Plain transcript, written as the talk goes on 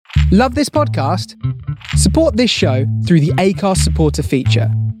Love this podcast? Support this show through the Acast supporter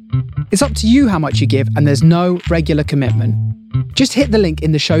feature. It's up to you how much you give, and there's no regular commitment. Just hit the link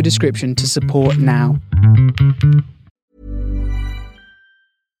in the show description to support now.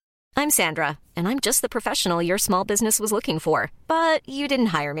 I'm Sandra, and I'm just the professional your small business was looking for. But you didn't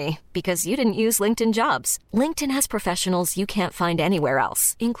hire me because you didn't use LinkedIn Jobs. LinkedIn has professionals you can't find anywhere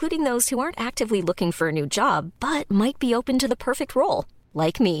else, including those who aren't actively looking for a new job, but might be open to the perfect role,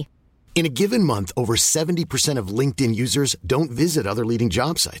 like me. In a given month, over 70% of LinkedIn users don't visit other leading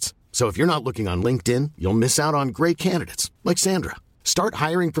job sites. So if you're not looking on LinkedIn, you'll miss out on great candidates like Sandra. Start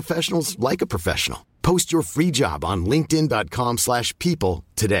hiring professionals like a professional. Post your free job on linkedin.com/people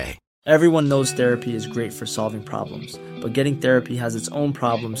today. Everyone knows therapy is great for solving problems, but getting therapy has its own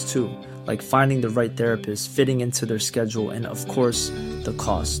problems too, like finding the right therapist, fitting into their schedule, and of course, the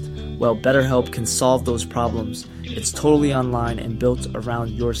cost. Well, BetterHelp can solve those problems. It's totally online and built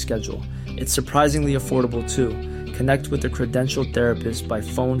around your schedule. It's surprisingly affordable too. Connect with a credentialed therapist by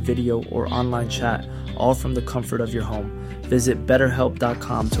phone, video, or online chat, all from the comfort of your home. Visit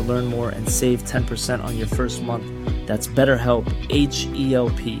BetterHelp.com to learn more and save 10% on your first month. That's BetterHelp,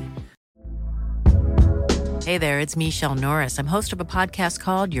 H-E-L-P. Hey there, it's Michelle Norris. I'm host of a podcast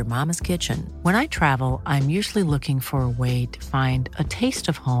called Your Mama's Kitchen. When I travel, I'm usually looking for a way to find a taste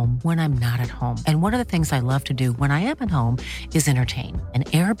of home when I'm not at home. And one of the things I love to do when I am at home is entertain. And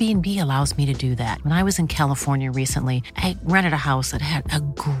Airbnb allows me to do that. When I was in California recently, I rented a house that had a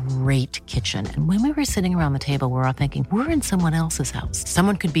great kitchen. And when we were sitting around the table, we were all thinking, we're in someone else's house.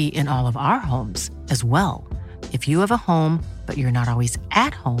 Someone could be in all of our homes as well. If you have a home, but you're not always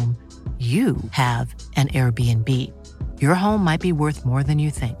at home, you have an Airbnb. Your home might be worth more than you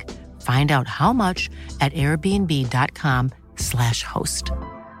think. Find out how much at airbnb.com/host.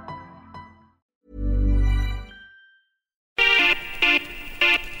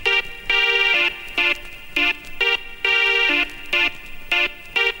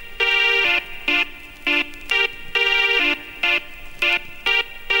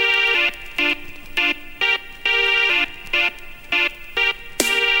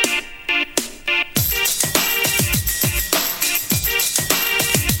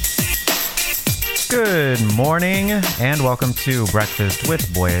 Good morning and welcome to Breakfast with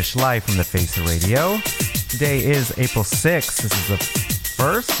Boyyyish, live from the Face of Radio. Today is April 6th. This is the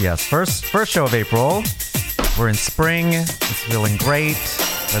first show of April. We're in spring. It's feeling great.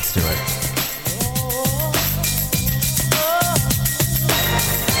 Let's do it.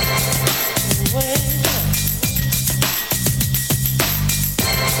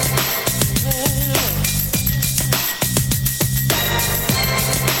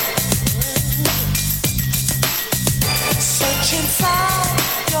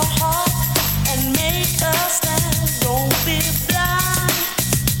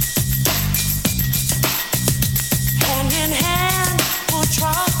 Hand in hand, we'll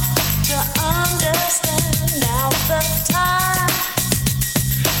try to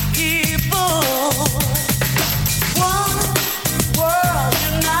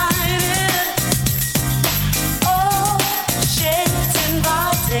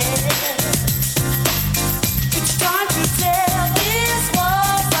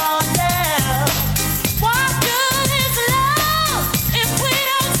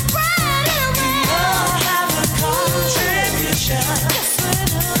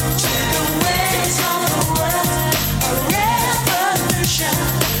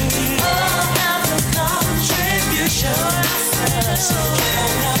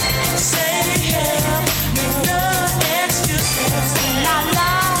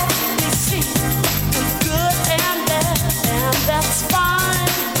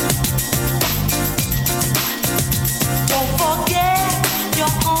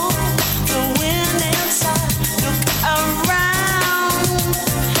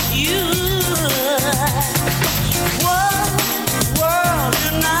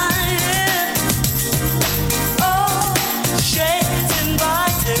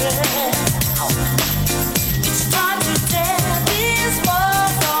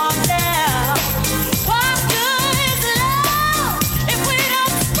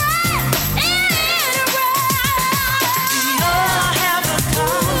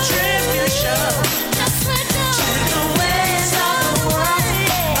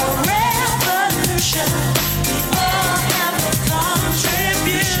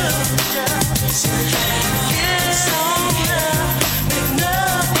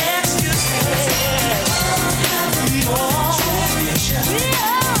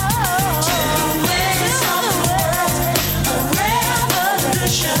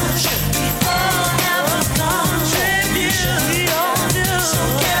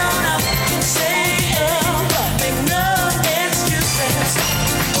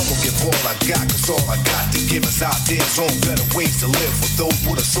give us ideas on better ways to live. For those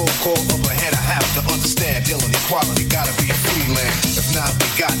with a so-called upper hand, I have to understand dealing equality gotta be a free land. If not,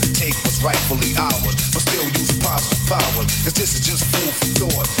 we got to take what's rightfully ours, but still use positive power. Cause this is just food for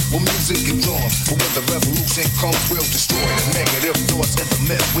thought. Well, music and drum, but when the revolution comes, we'll destroy the negative thoughts and the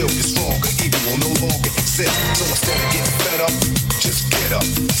myth will get stronger. Evil will no longer exist. So instead of getting fed up, just get up,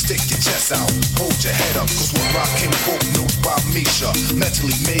 stick your chest out, hold your head up. Cause what rock can quote notes by Misha,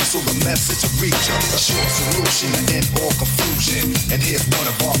 mentally made so the message will reach ya. A short solution to end all confusion. And here's one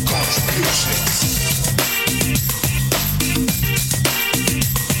of our contributions.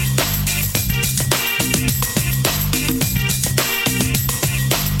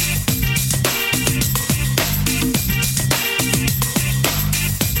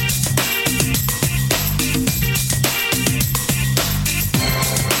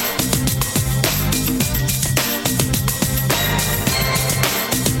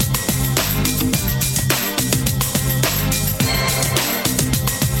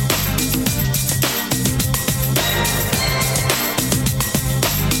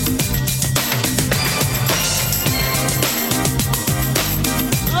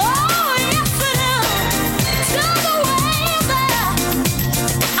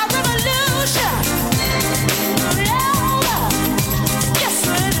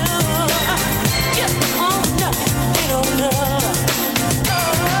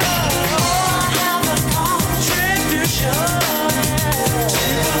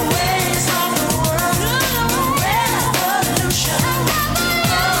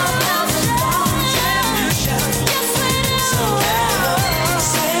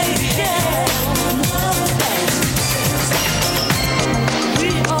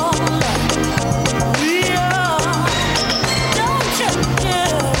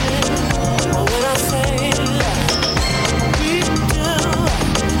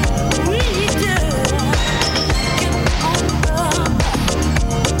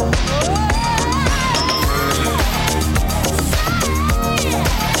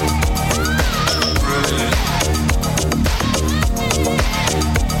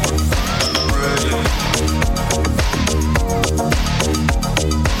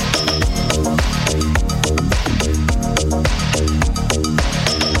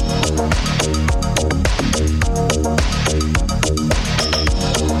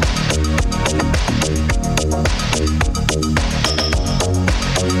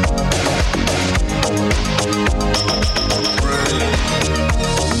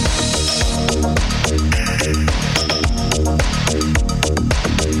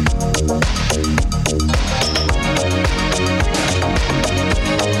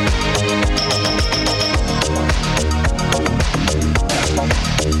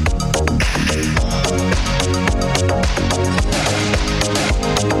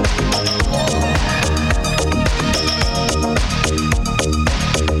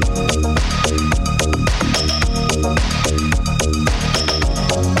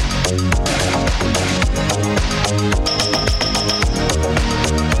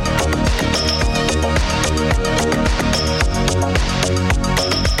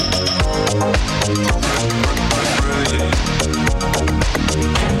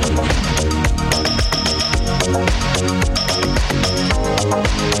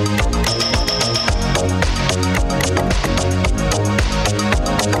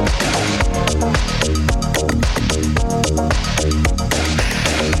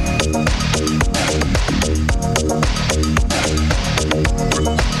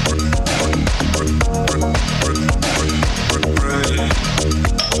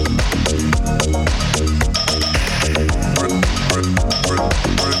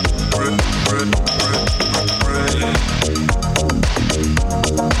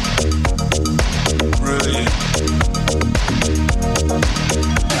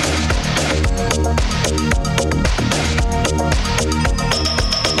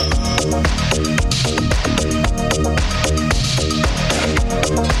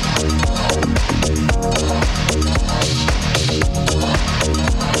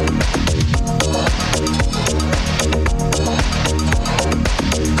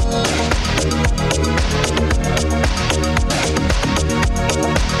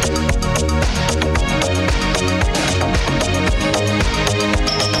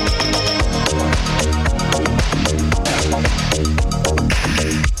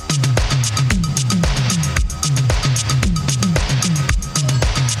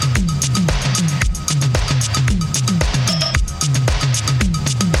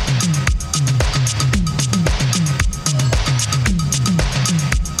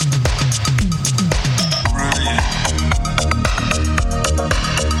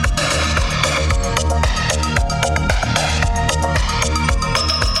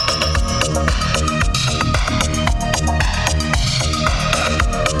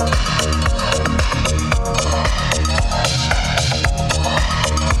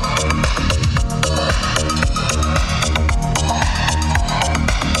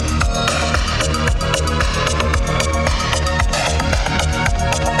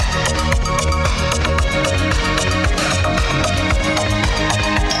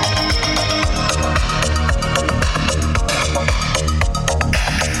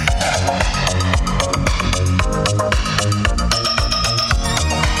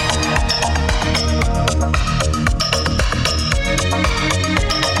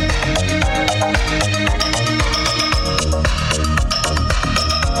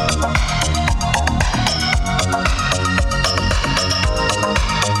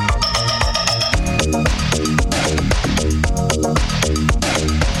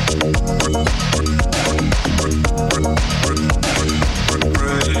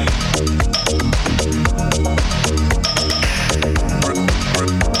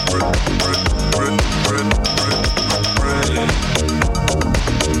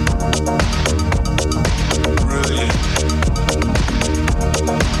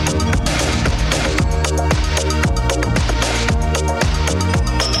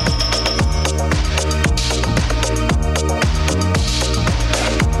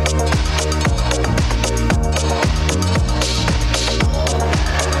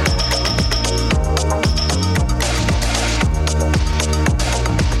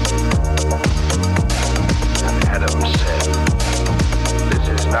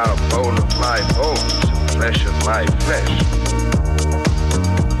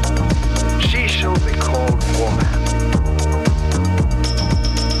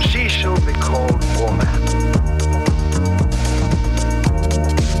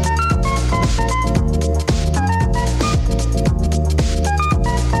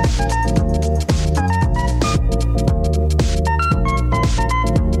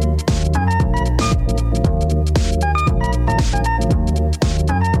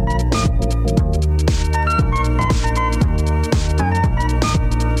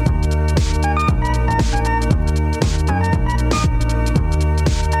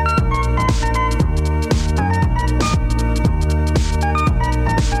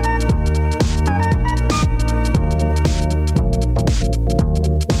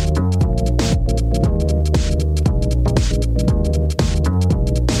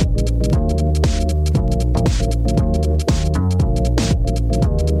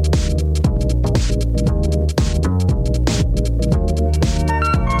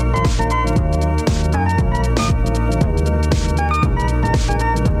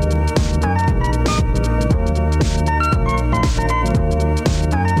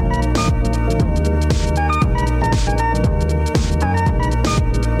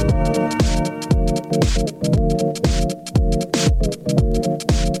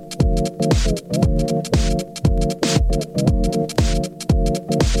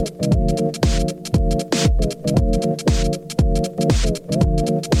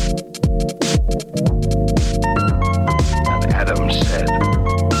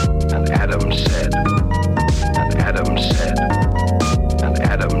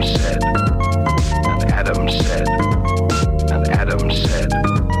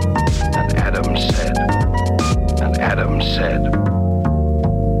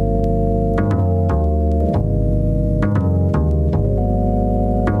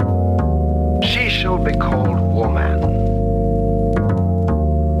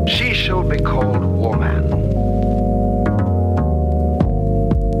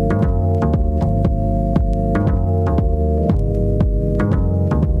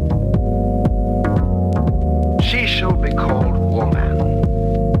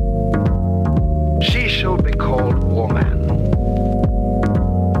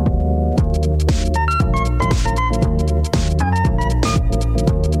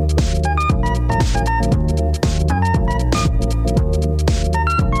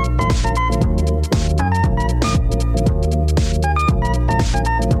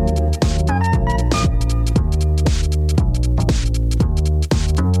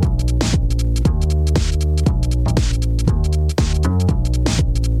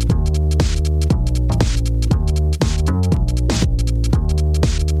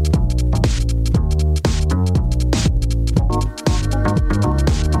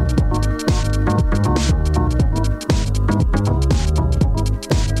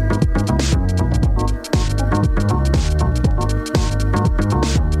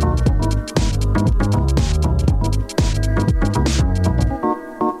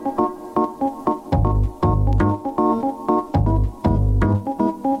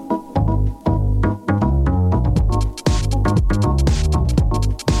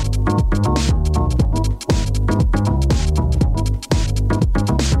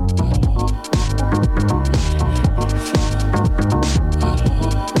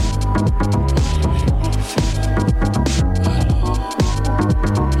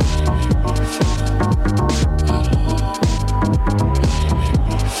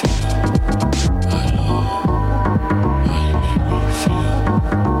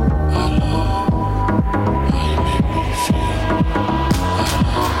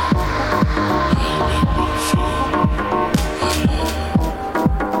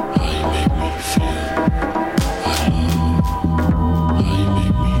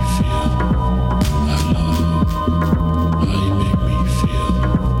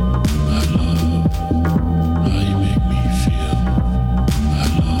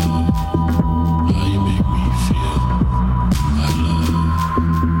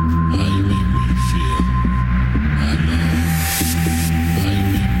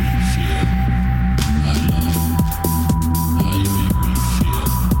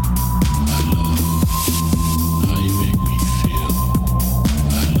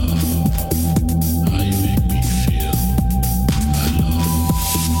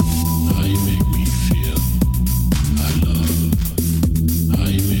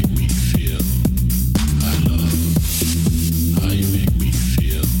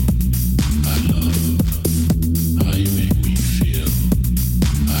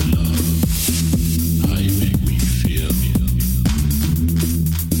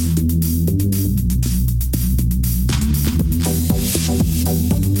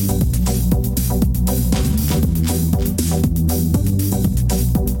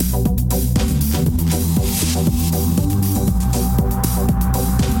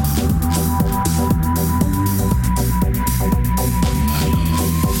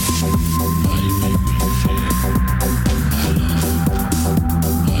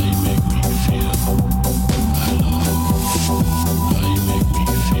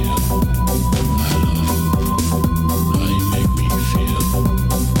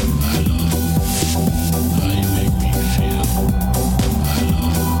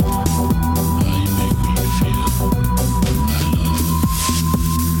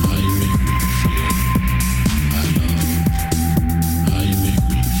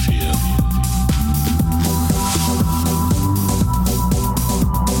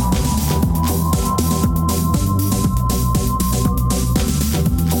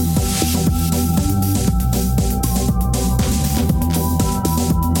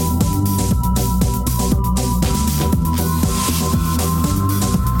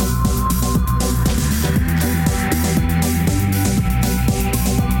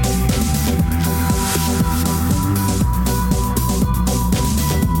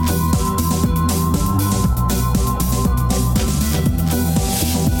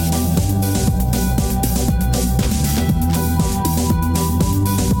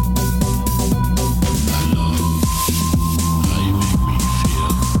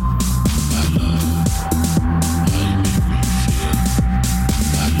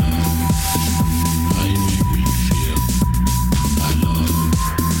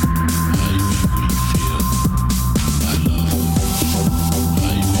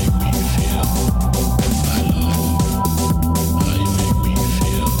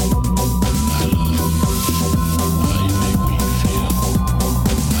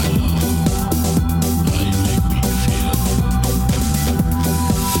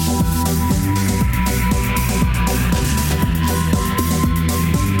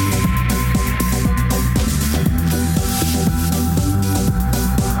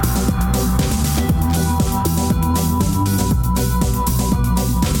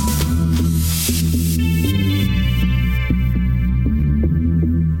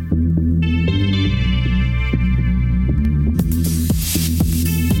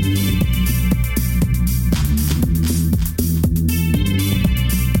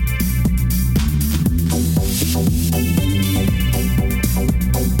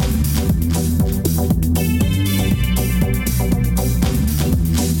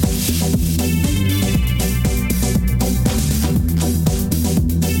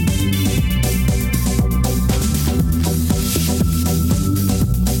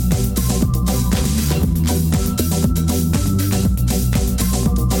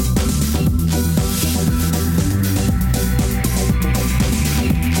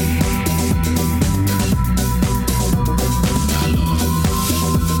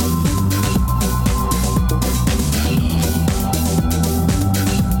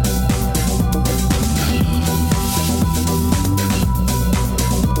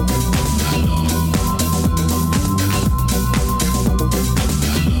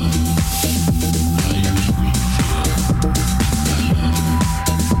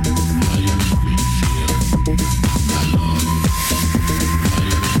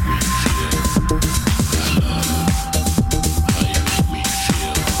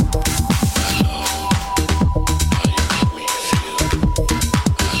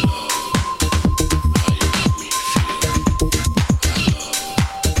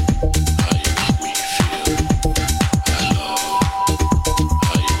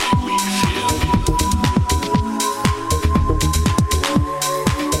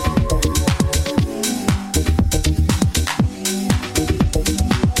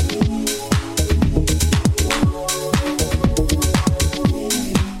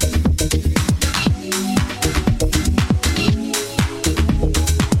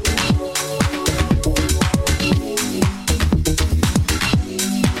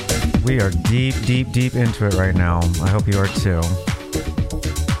 We are deep, deep, deep into it right now. I hope you are too.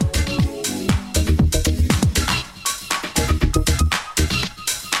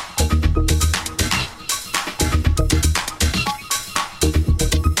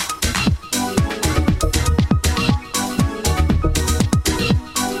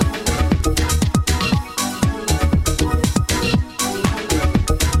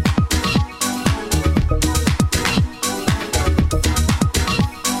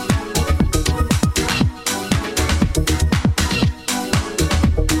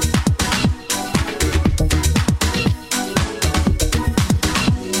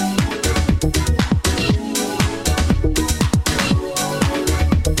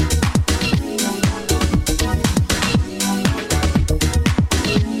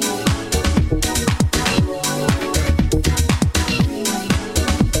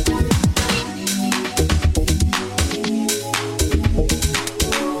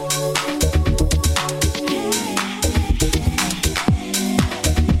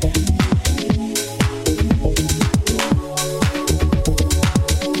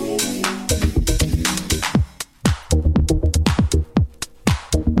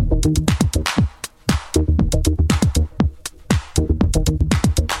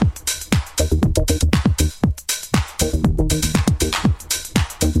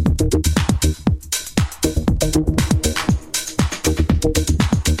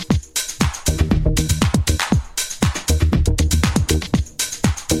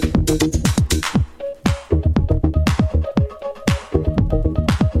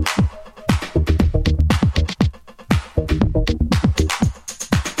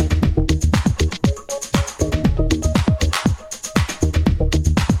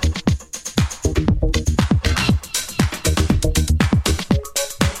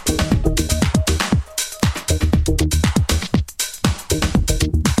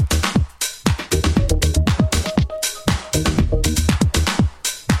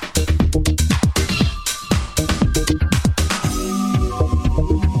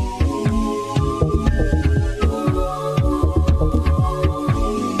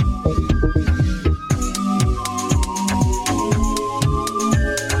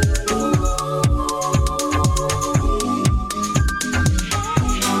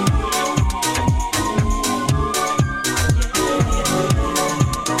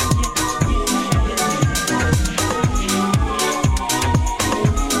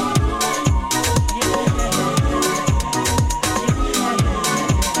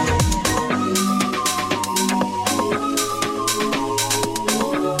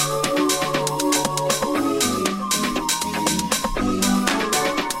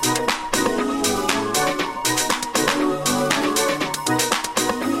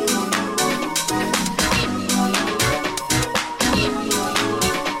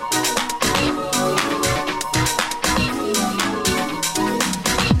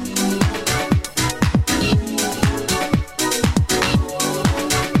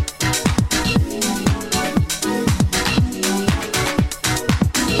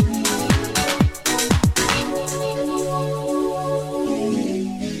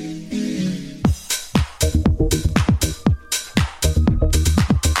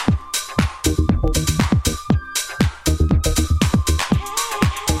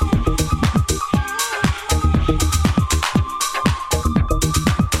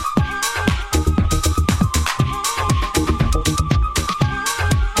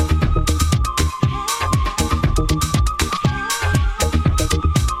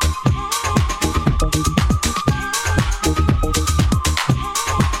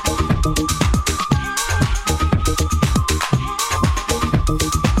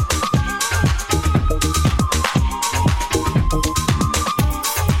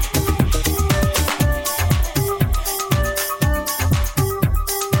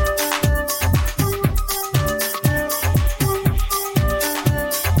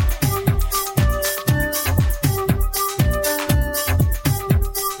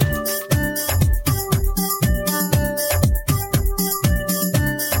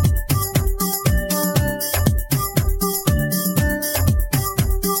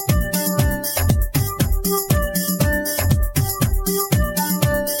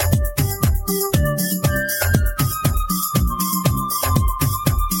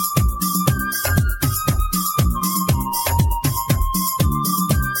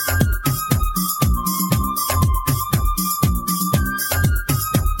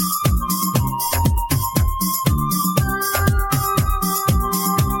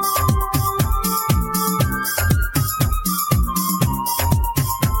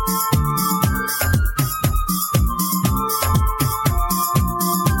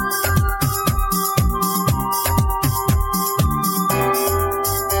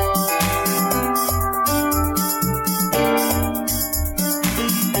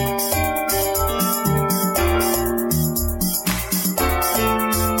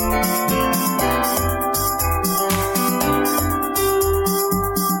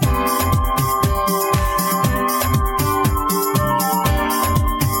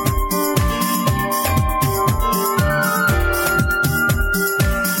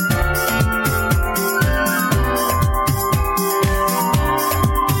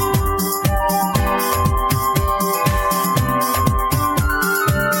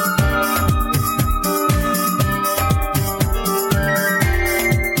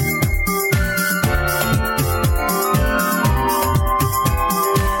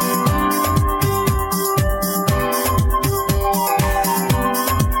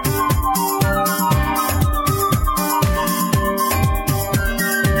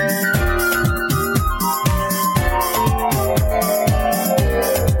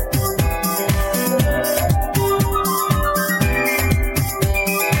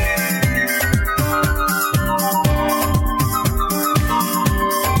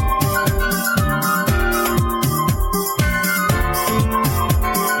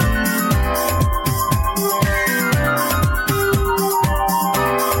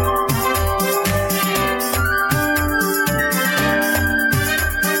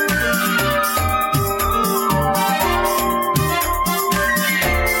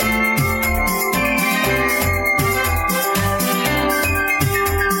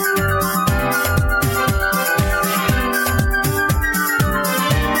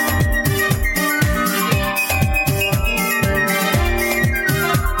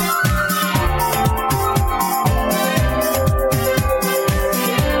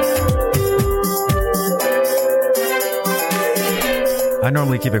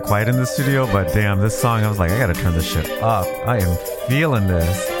 normally keep it quiet in the studio, but damn, this song, I was like, I gotta turn this shit up. I am feeling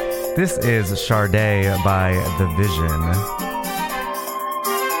this. This is Sade by The Vision.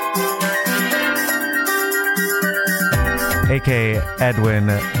 A.K. Edwin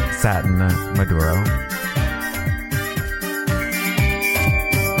Satin Maduro.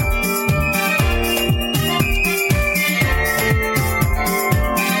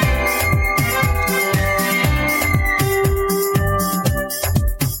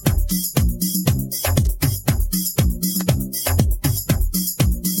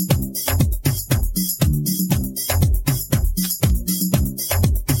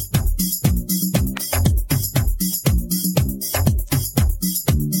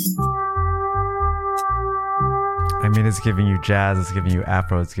 It's giving you jazz, it's giving you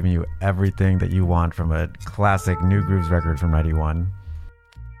Afro, it's giving you everything that you want from a classic New Grooves record from 91.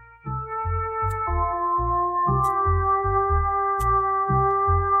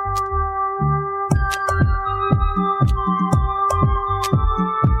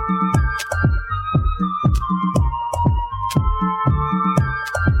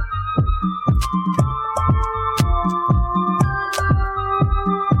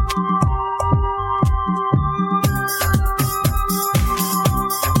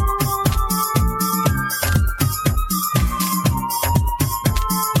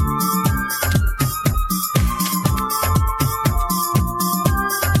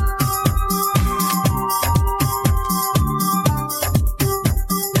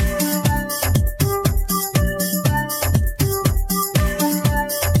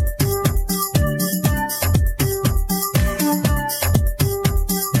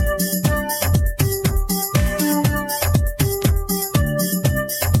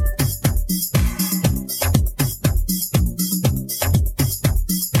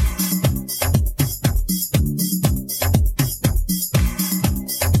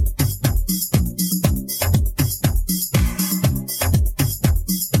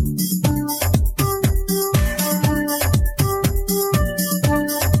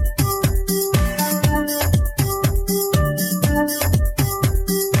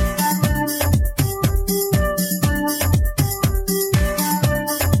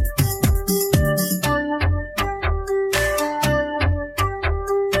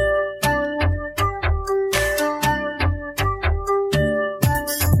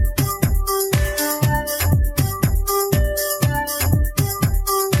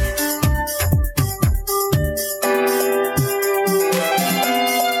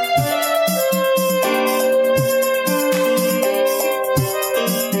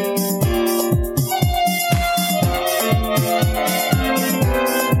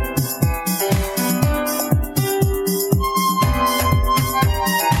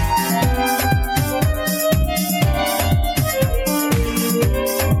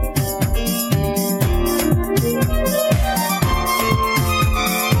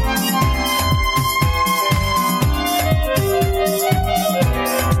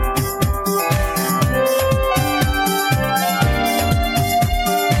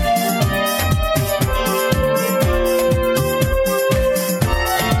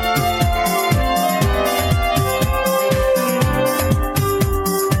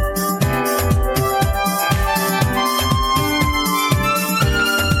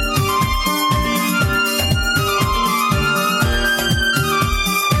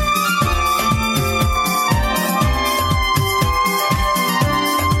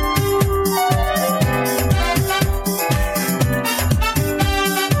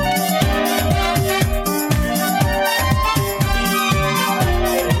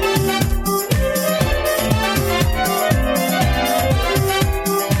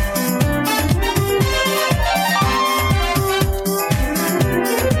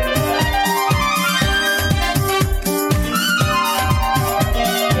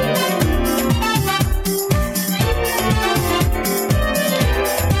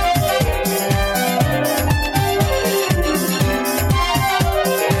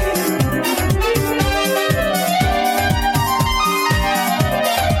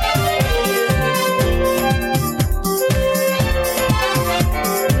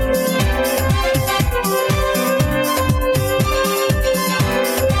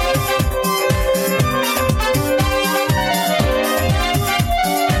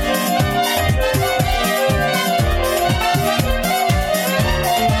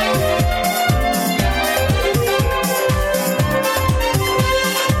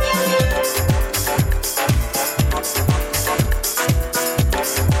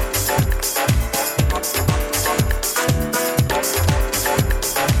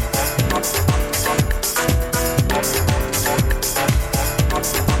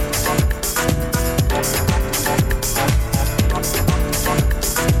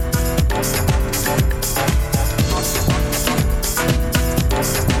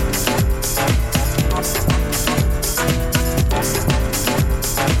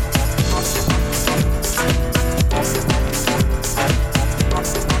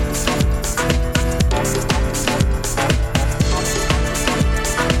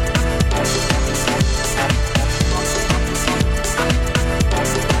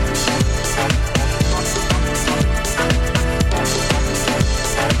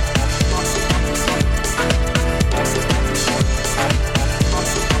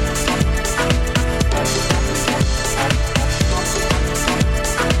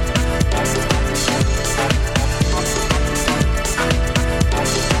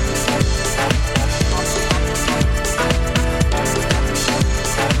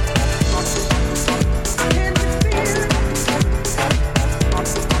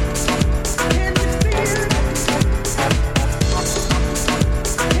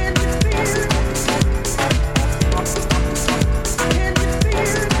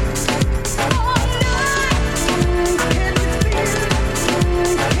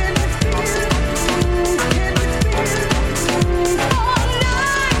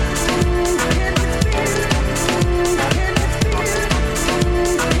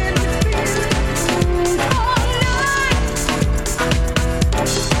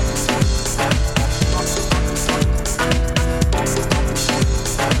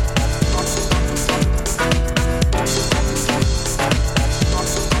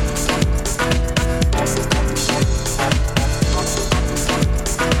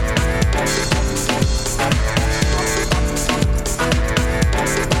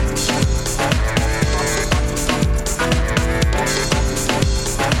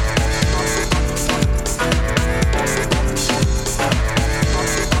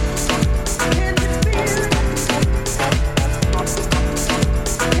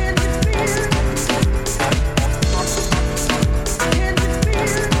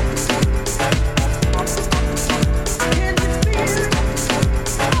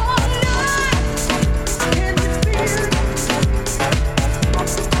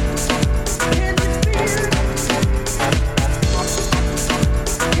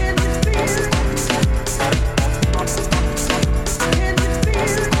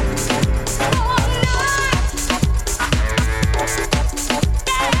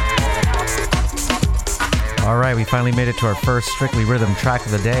 right, we finally made it to our first Strictly Rhythm track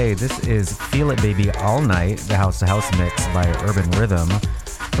of the day. This is Feel It Baby All Night, the House to House mix by Urban Rhythm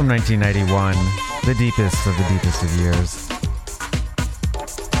from 1991, the deepest of years.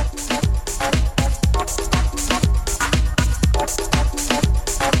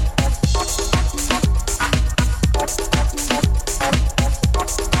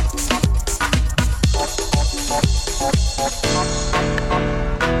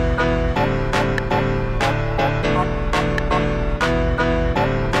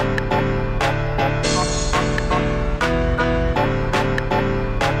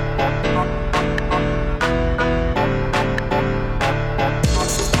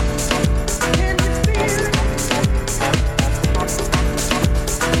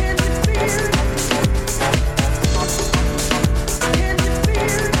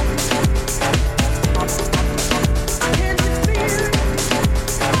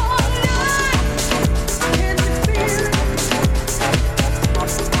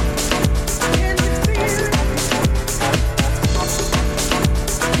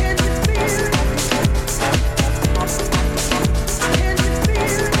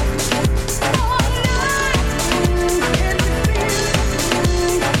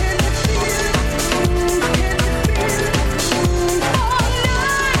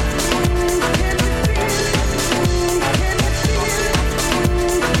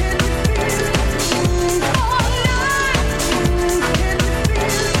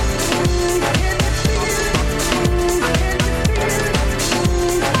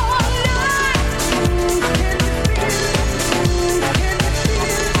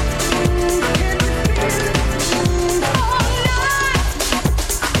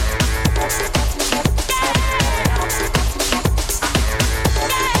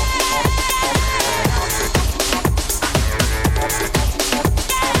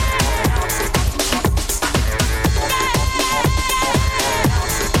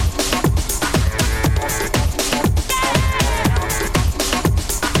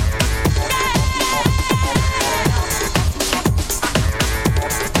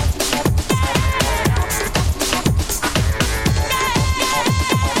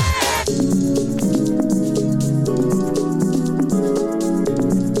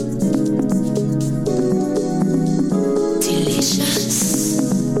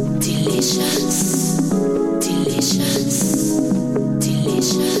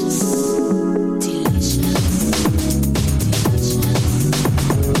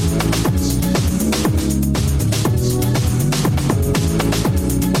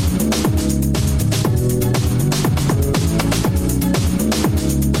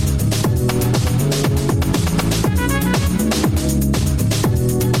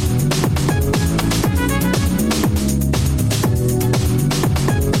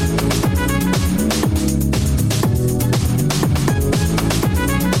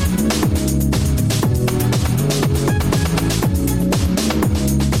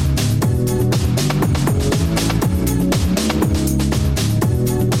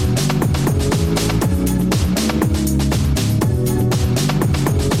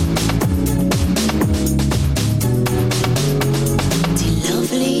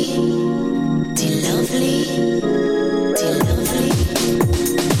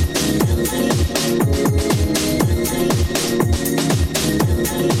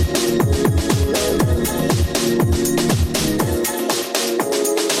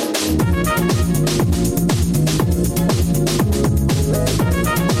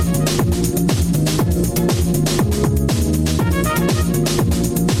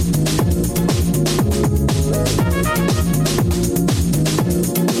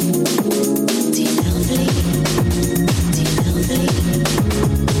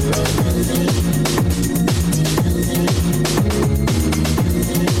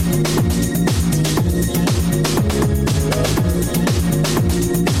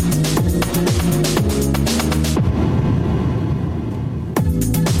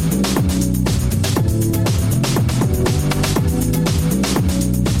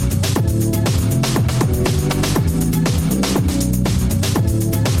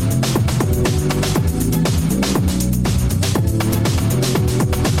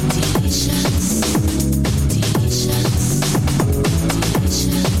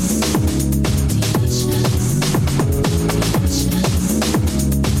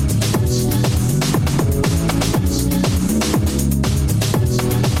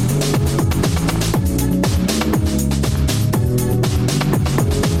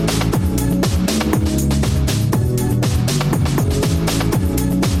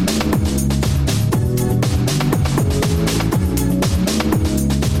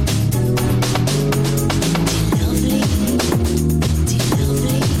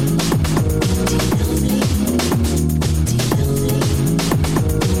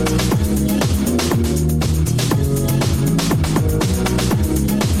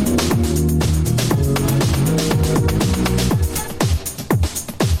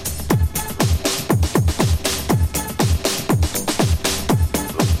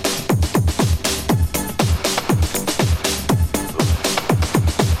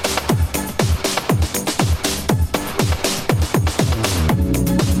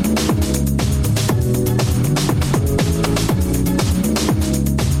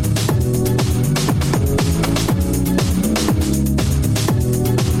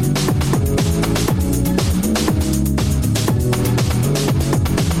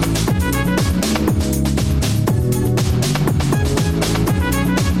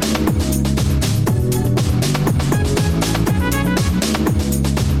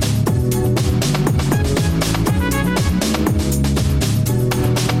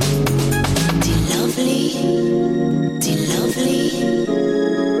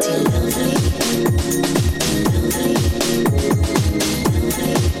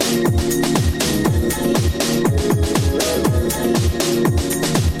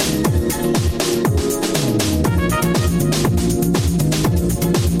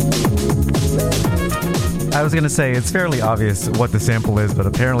 was going to say, it's fairly obvious what the sample is, but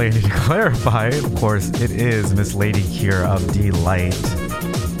apparently I need to clarify. Of course, it is Miss Lady Cure of Delight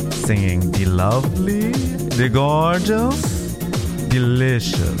singing The Lovely, The Gorgeous,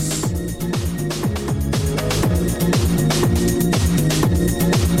 Delicious.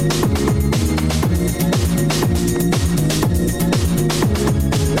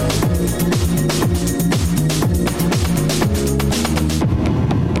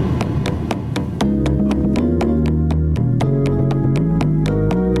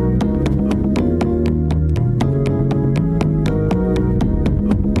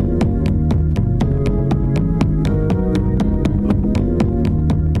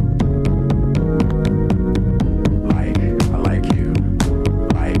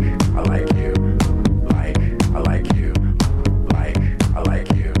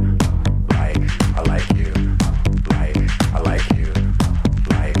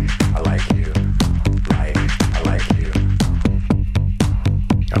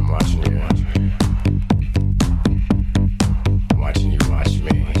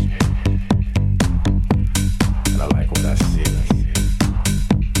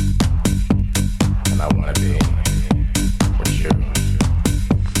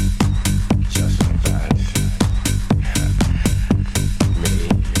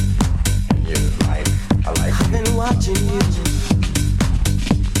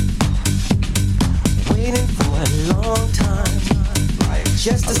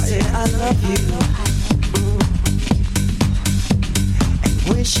 Just to say I love you,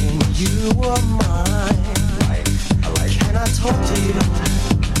 and wishing you were mine. Can I talk to you?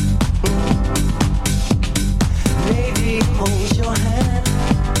 Maybe hold your hand.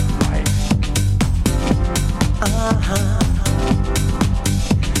 I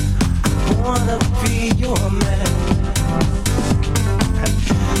wanna be your man.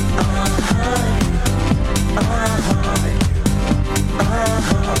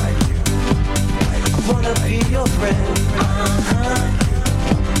 I wanna be your friend.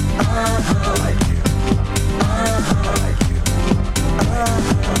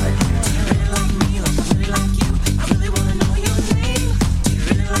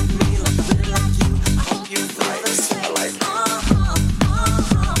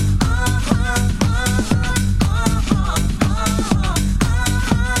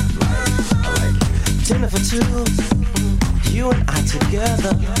 Dinner for two, you and I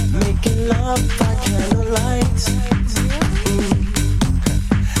together, making love by candlelight.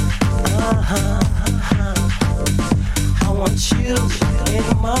 I want you in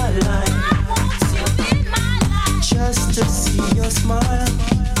my life, just to see your smile,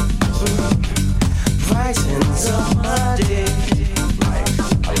 brightens up my day.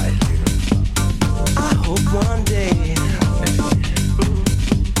 I hope one day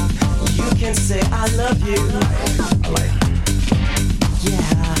you can say I love you.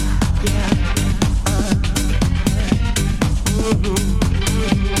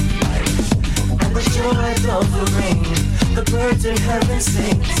 And the joy of the rain, the birds in heaven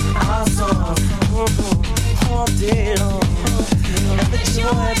sing our song all day long. And the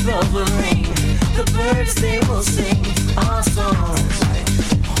joy of the rain, the birds they will sing our songs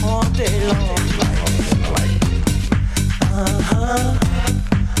all day long.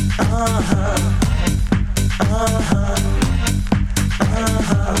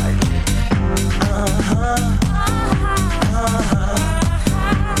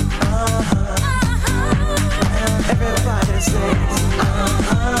 Everybody sings.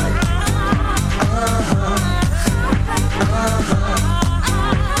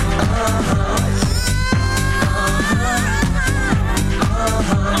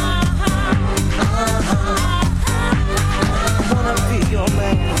 I wanna be your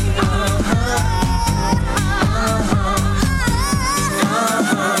man.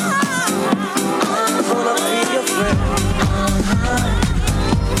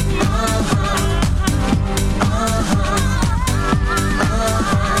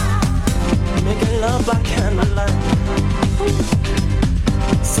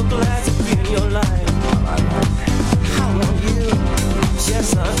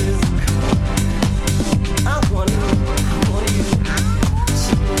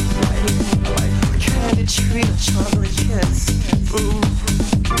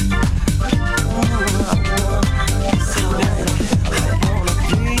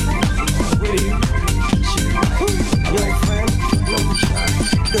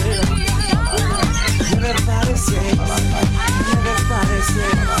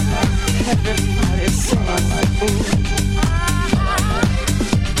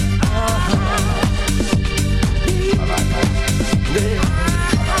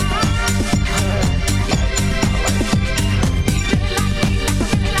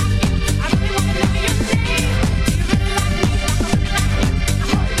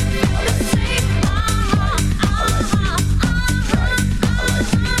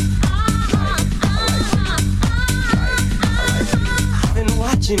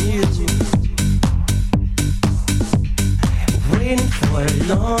 watching you, waiting for a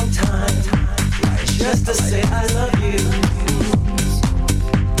long time, just to say I love you,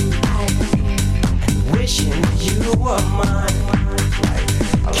 and wishing you were mine.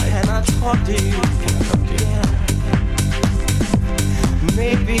 Can I talk to you? Yeah.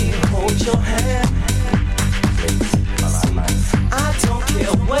 Maybe hold your hand. I don't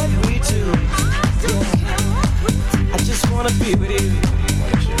care what we do. I just wanna be with you.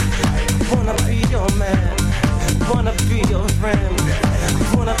 Wanna be your man. Wanna be your friend.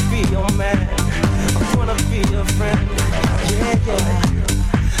 Wanna be your man. Wanna be your friend. Yeah, yeah.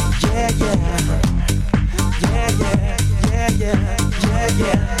 Yeah, yeah. Yeah, yeah. Yeah, yeah. Yeah,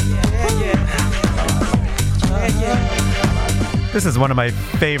 yeah. Yeah, yeah. Yeah, yeah. This is one of my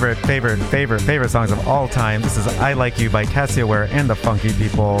favorite songs of all time. This is I Like You by Cassia Ware and the Funky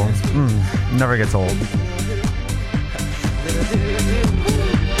People. Never gets old.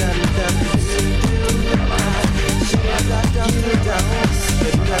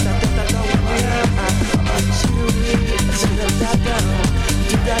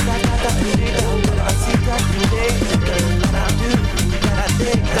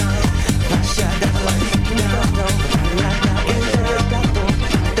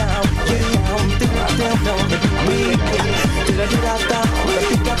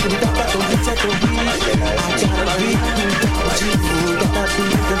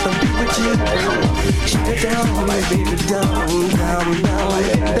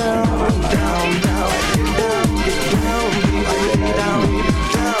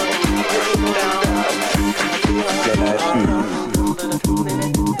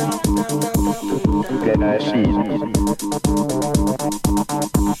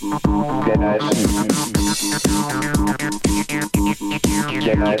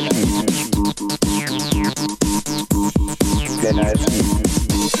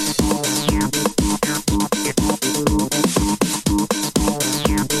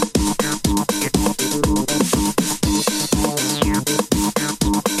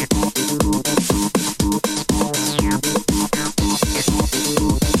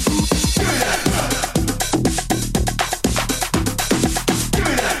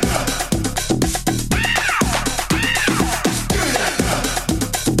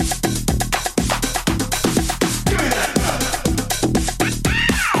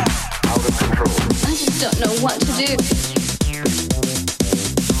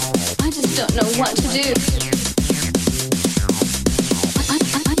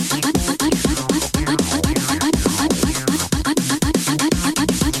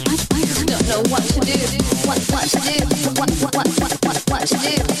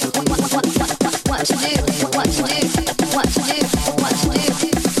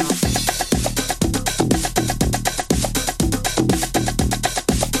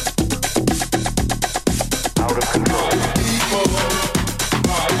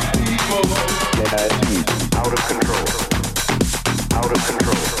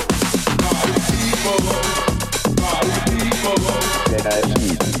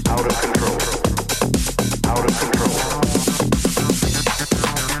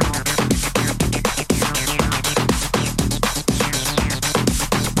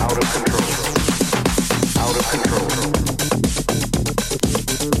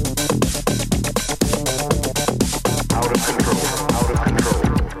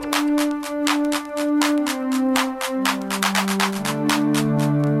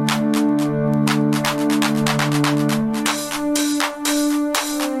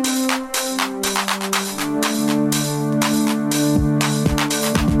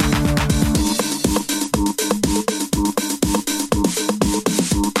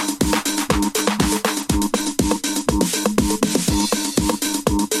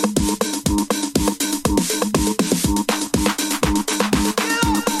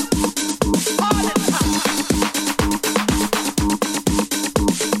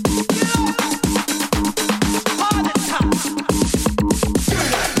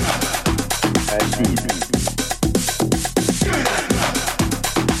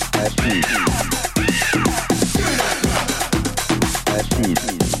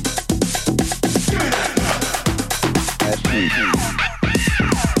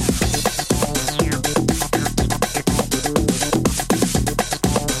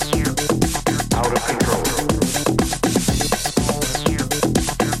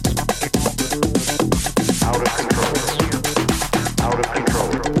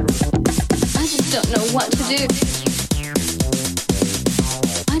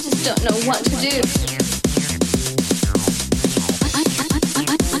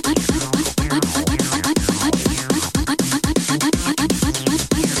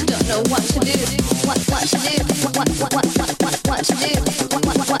 know what to do. What to do? What to do? What to do?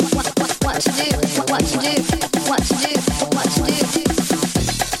 What to do? What to do? What to do?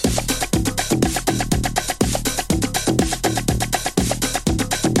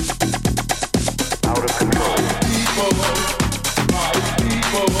 Out of control. Out of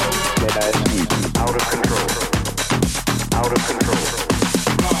control. Out of control. Out of control. Out of control.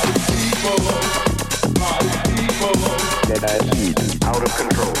 Out of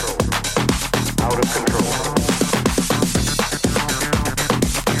control. Out of control.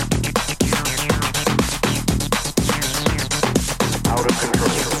 Out of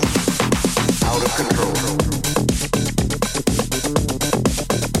control. Out of control.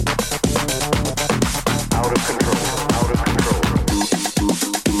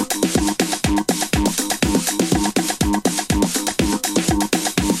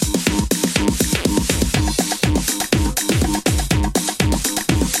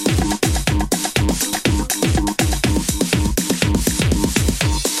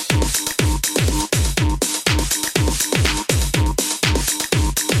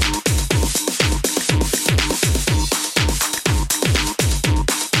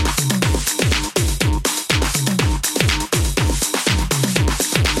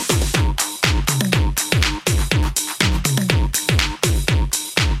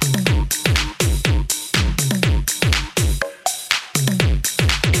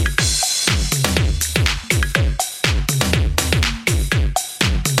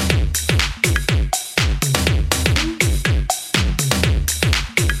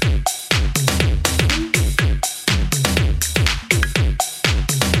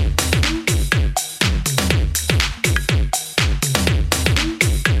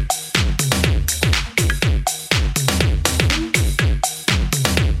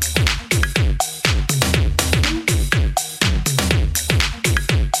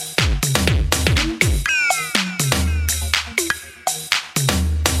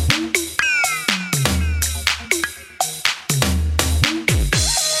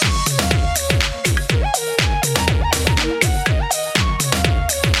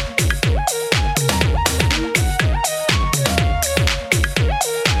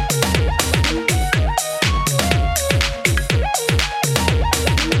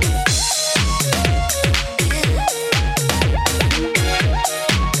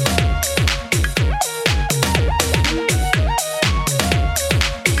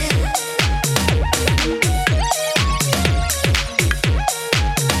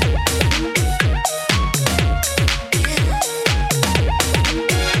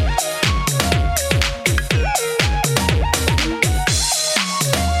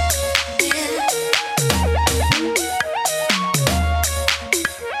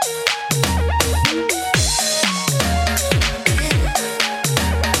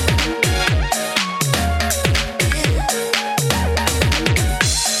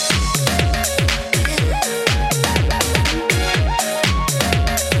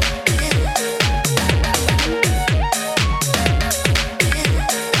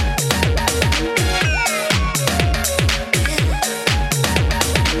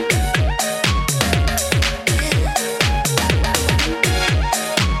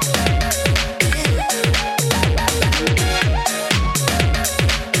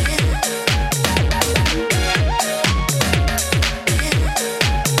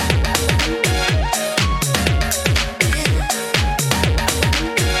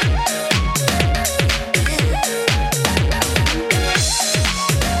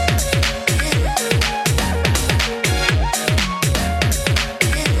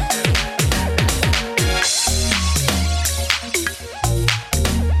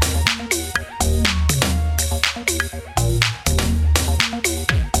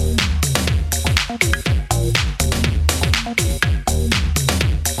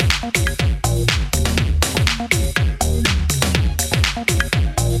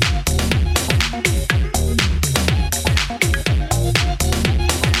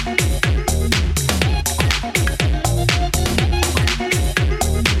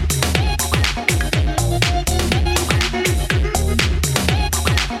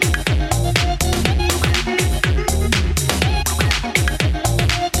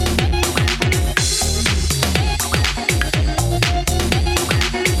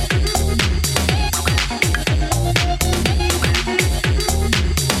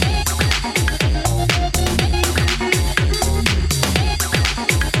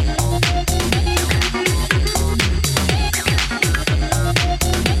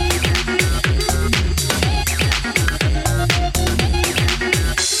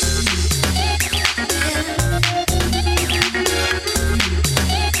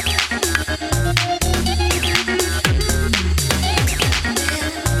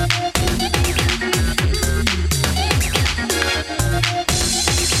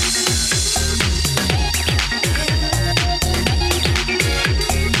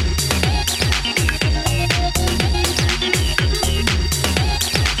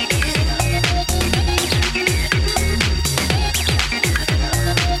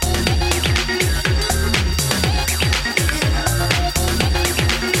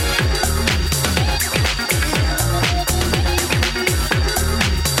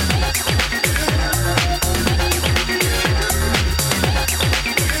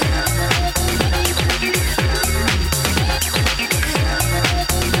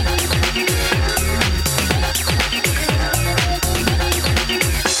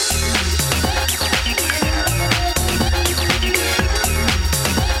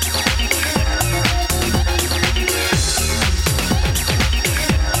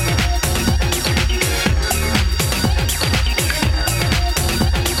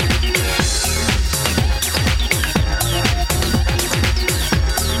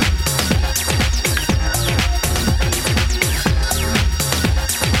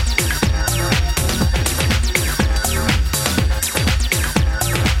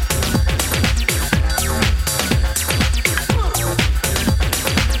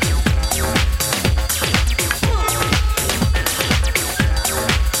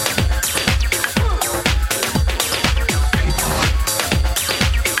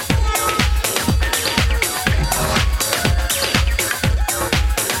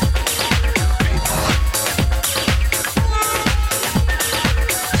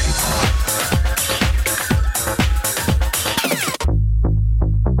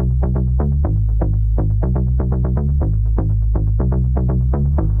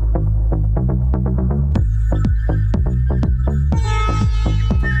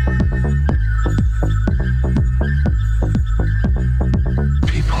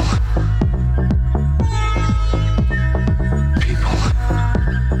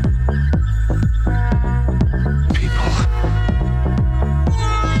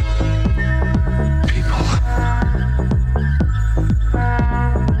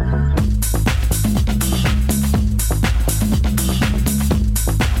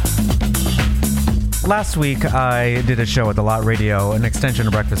 Last week, I did a show at the Lot Radio, an extension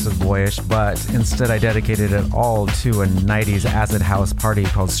of Breakfast with Boyish, but instead I dedicated it all to a 90s acid house party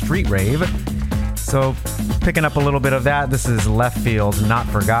called Street Rave. So, picking up a little bit of that, this is Left Field, Not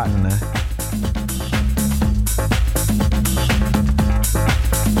Forgotten.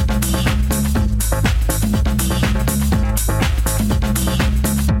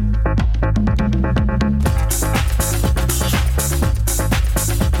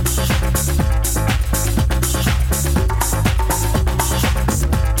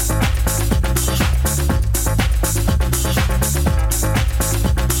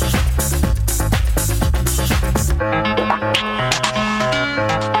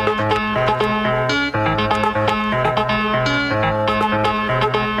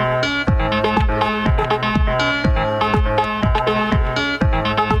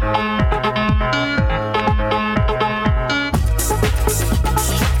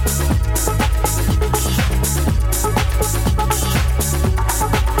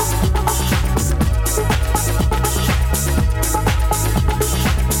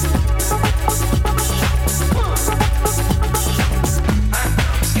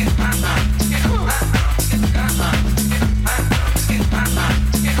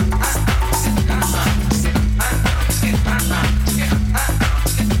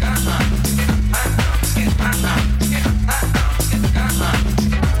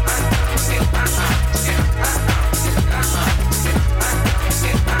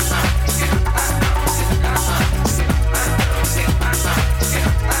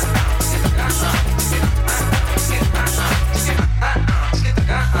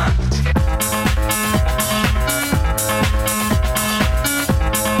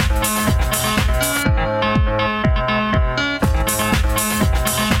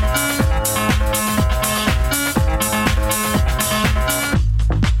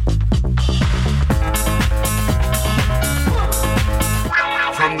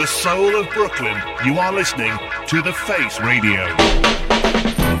 Soul of Brooklyn, you are listening to The Face Radio.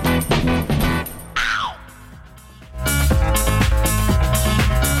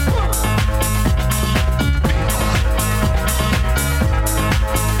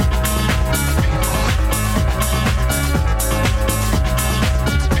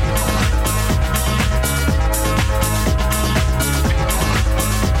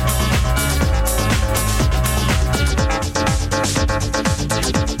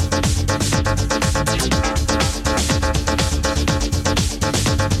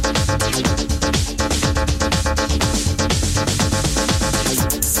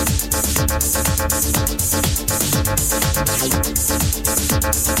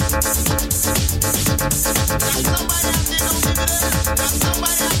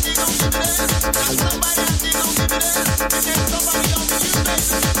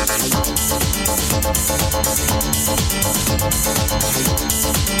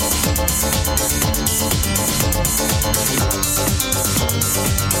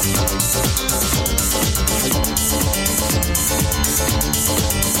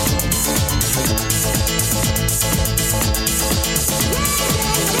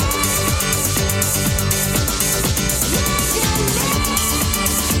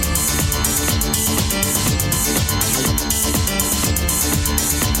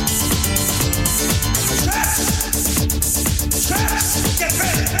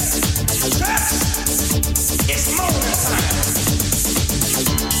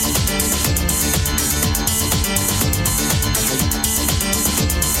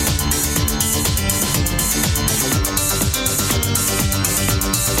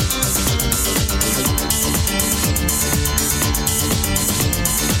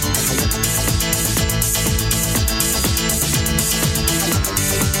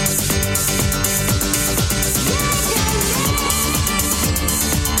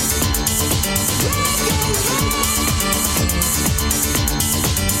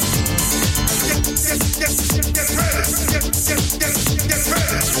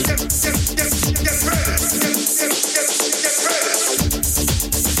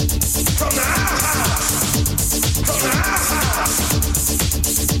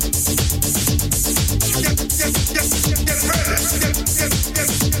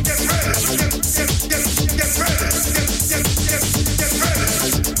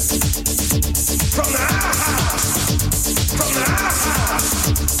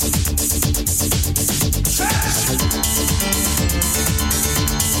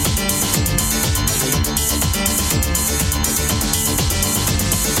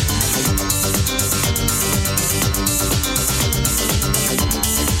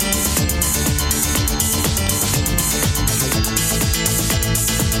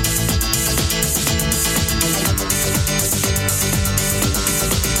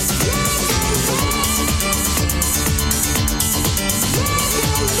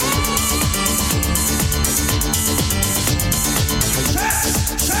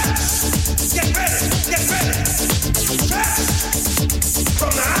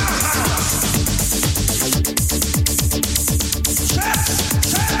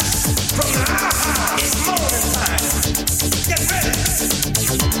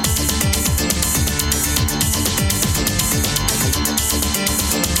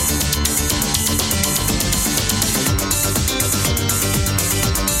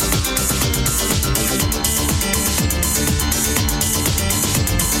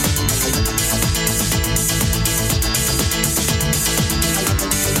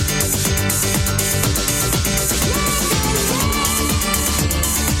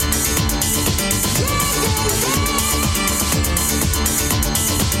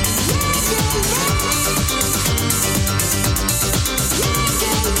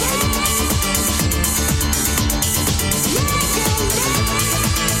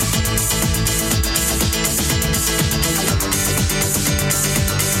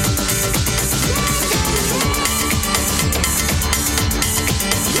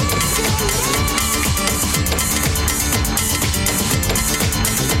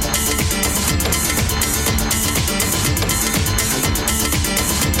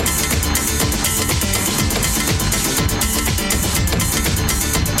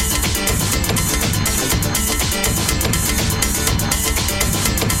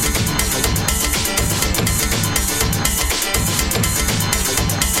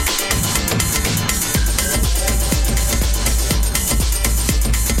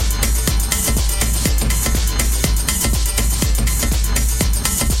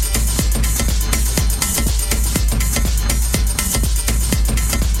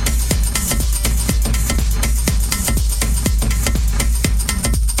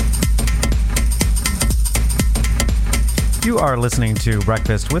 You are listening to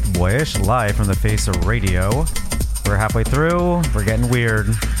Breakfast with Boyyyish, live from the Face of Radio. We're halfway through. We're getting weird.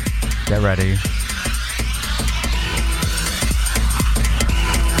 Get ready.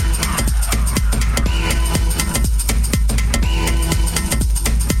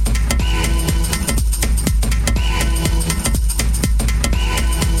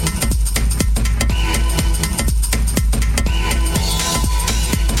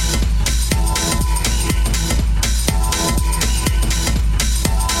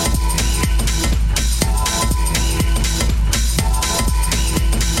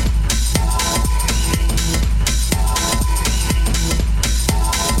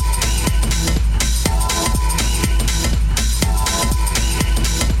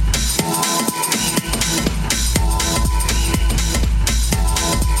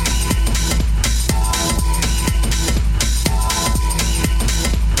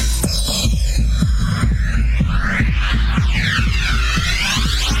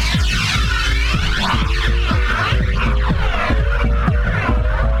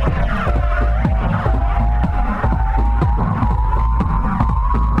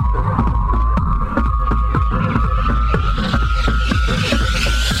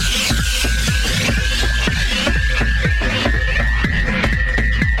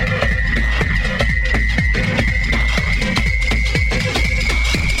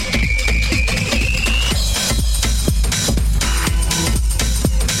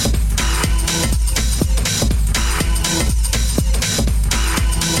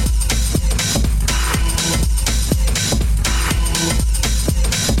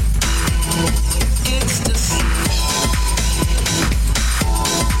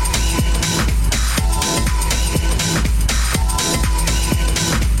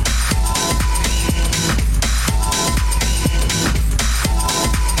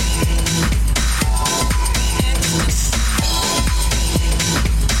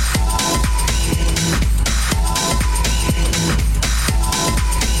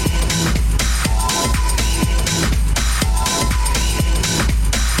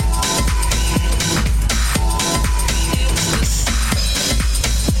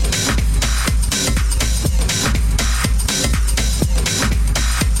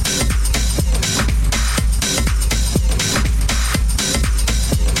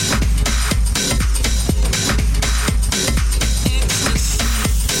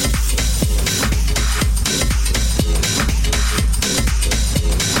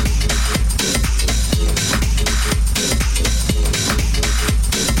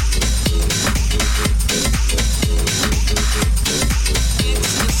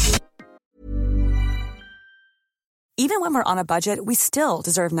 Even when we're on a budget, we still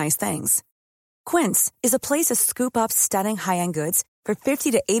deserve nice things. Quince is a place to scoop up stunning high-end goods for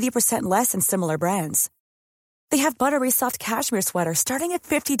 50 to 80% less than similar brands. They have buttery soft cashmere sweaters starting at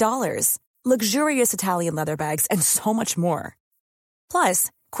 $50, luxurious Italian leather bags, and so much more.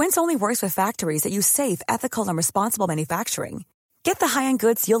 Plus, Quince only works with factories that use safe, ethical, and responsible manufacturing. Get the high-end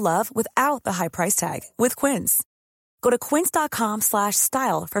goods you'll love without the high price tag with Quince. Go to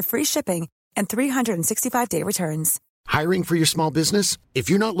quince.com/style for free shipping and 365-day returns. Hiring for your small business? If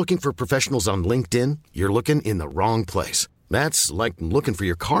you're not looking for professionals on LinkedIn, you're looking in the wrong place. That's like looking for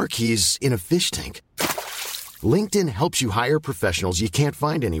your car keys in a fish tank. LinkedIn helps you hire professionals you can't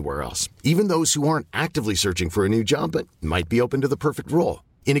find anywhere else, even those who aren't actively searching for a new job but might be open to the perfect role.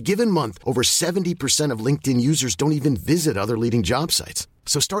 In a given month, over 70% of LinkedIn users don't even visit other leading job sites.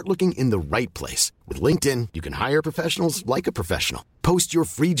 So start looking in the right place. With LinkedIn, you can hire professionals like a professional. Post your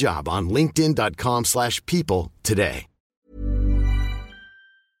free job on linkedin.com/people today.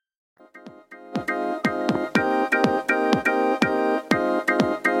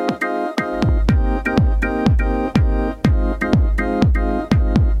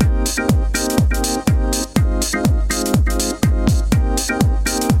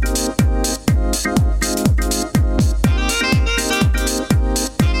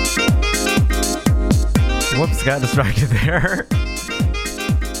 Whoops, got distracted there.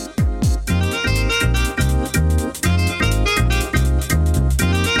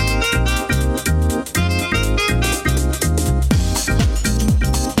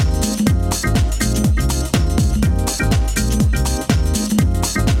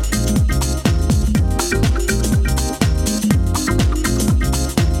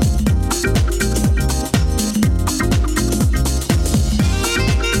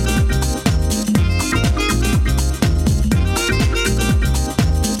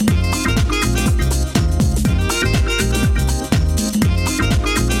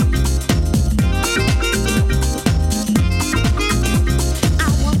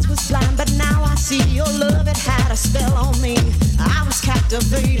 spell on me. I was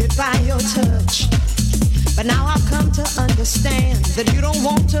captivated by your touch. But now I've come to understand that you don't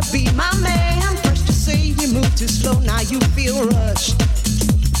want to be my man. First you say you move too slow, now you feel rushed.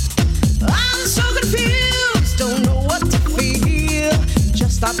 I'm so confused, don't know what to feel.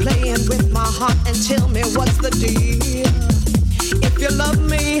 Just stop playing with my heart and tell me what's the deal. If you love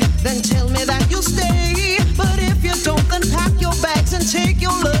me, then tell me that you'll stay. But if you don't, then pack your bags and take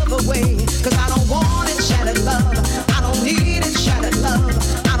your love away. Cause I don't want it shattered love, I don't need it shattered love.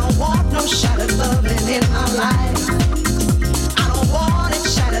 I don't want no shattered loving in my life. I don't want it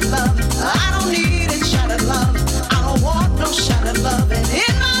shattered love, I don't need it shattered love. I don't want no shattered loving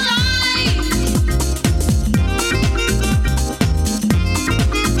in my life.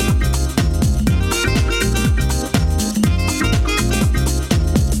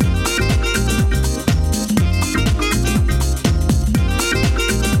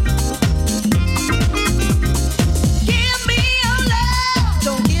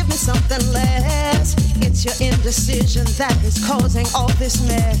 Your indecision that is causing all this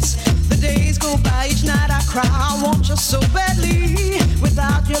mess. The days go by, each night I cry, I want you so badly.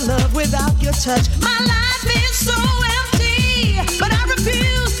 Without your love, without your touch, my life is so empty. But I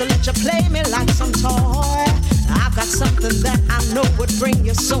refuse to let you play me like some toy. I've got something that I know would bring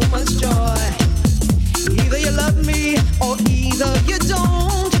you so much joy. Either you love me or either you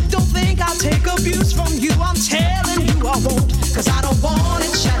don't. Don't think I'll take abuse from you, I'm telling you I won't. Cause I don't want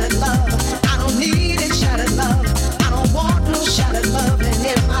it shattered love, I don't need it shattered love. I don't want no shattered loving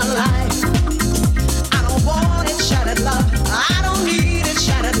in my life. I don't want it shattered love, I don't need it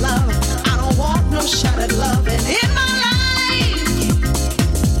shattered love. I don't want no shattered loving in my life.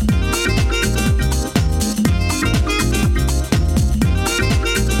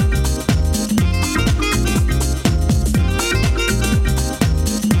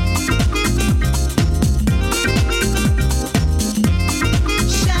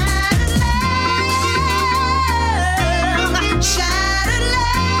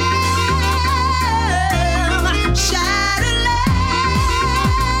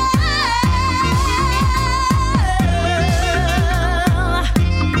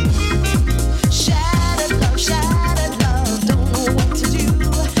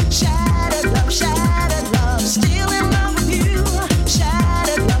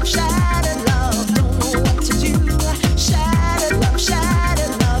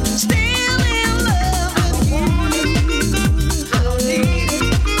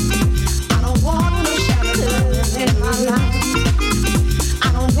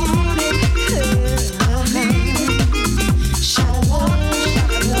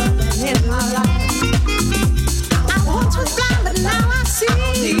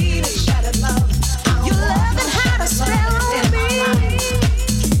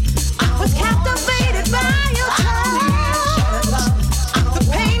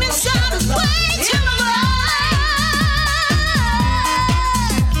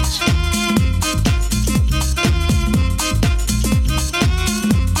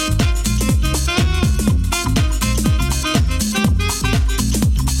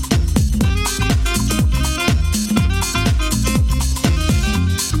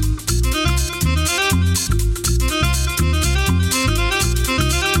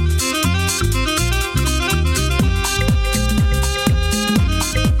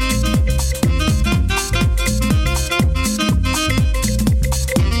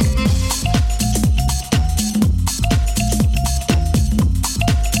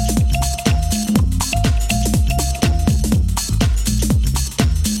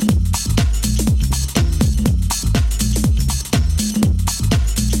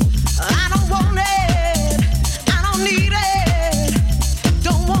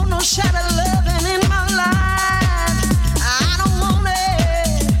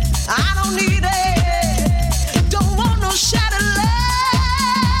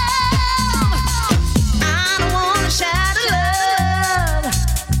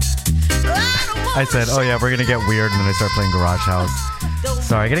 I said, oh yeah, we're going to get weird, and then I start playing Garage House.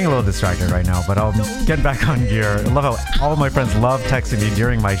 Sorry, getting a little distracted right now, but I'll get back on gear. I love how all of my friends love texting me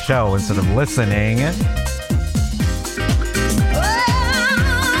during my show instead of listening.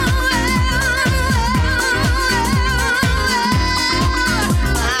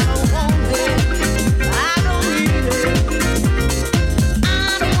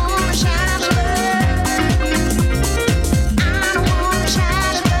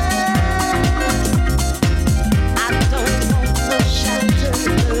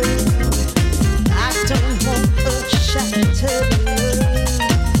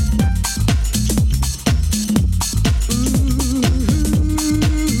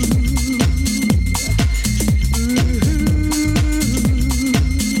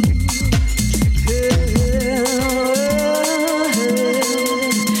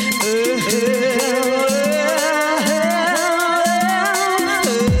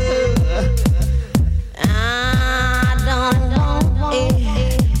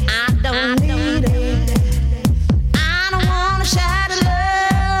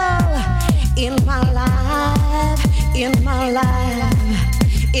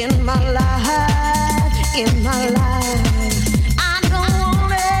 in my life, in my life. I don't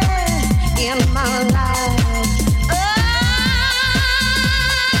want it in my life. Oh,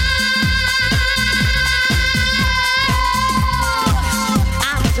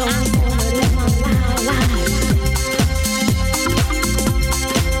 I don't want it in my life.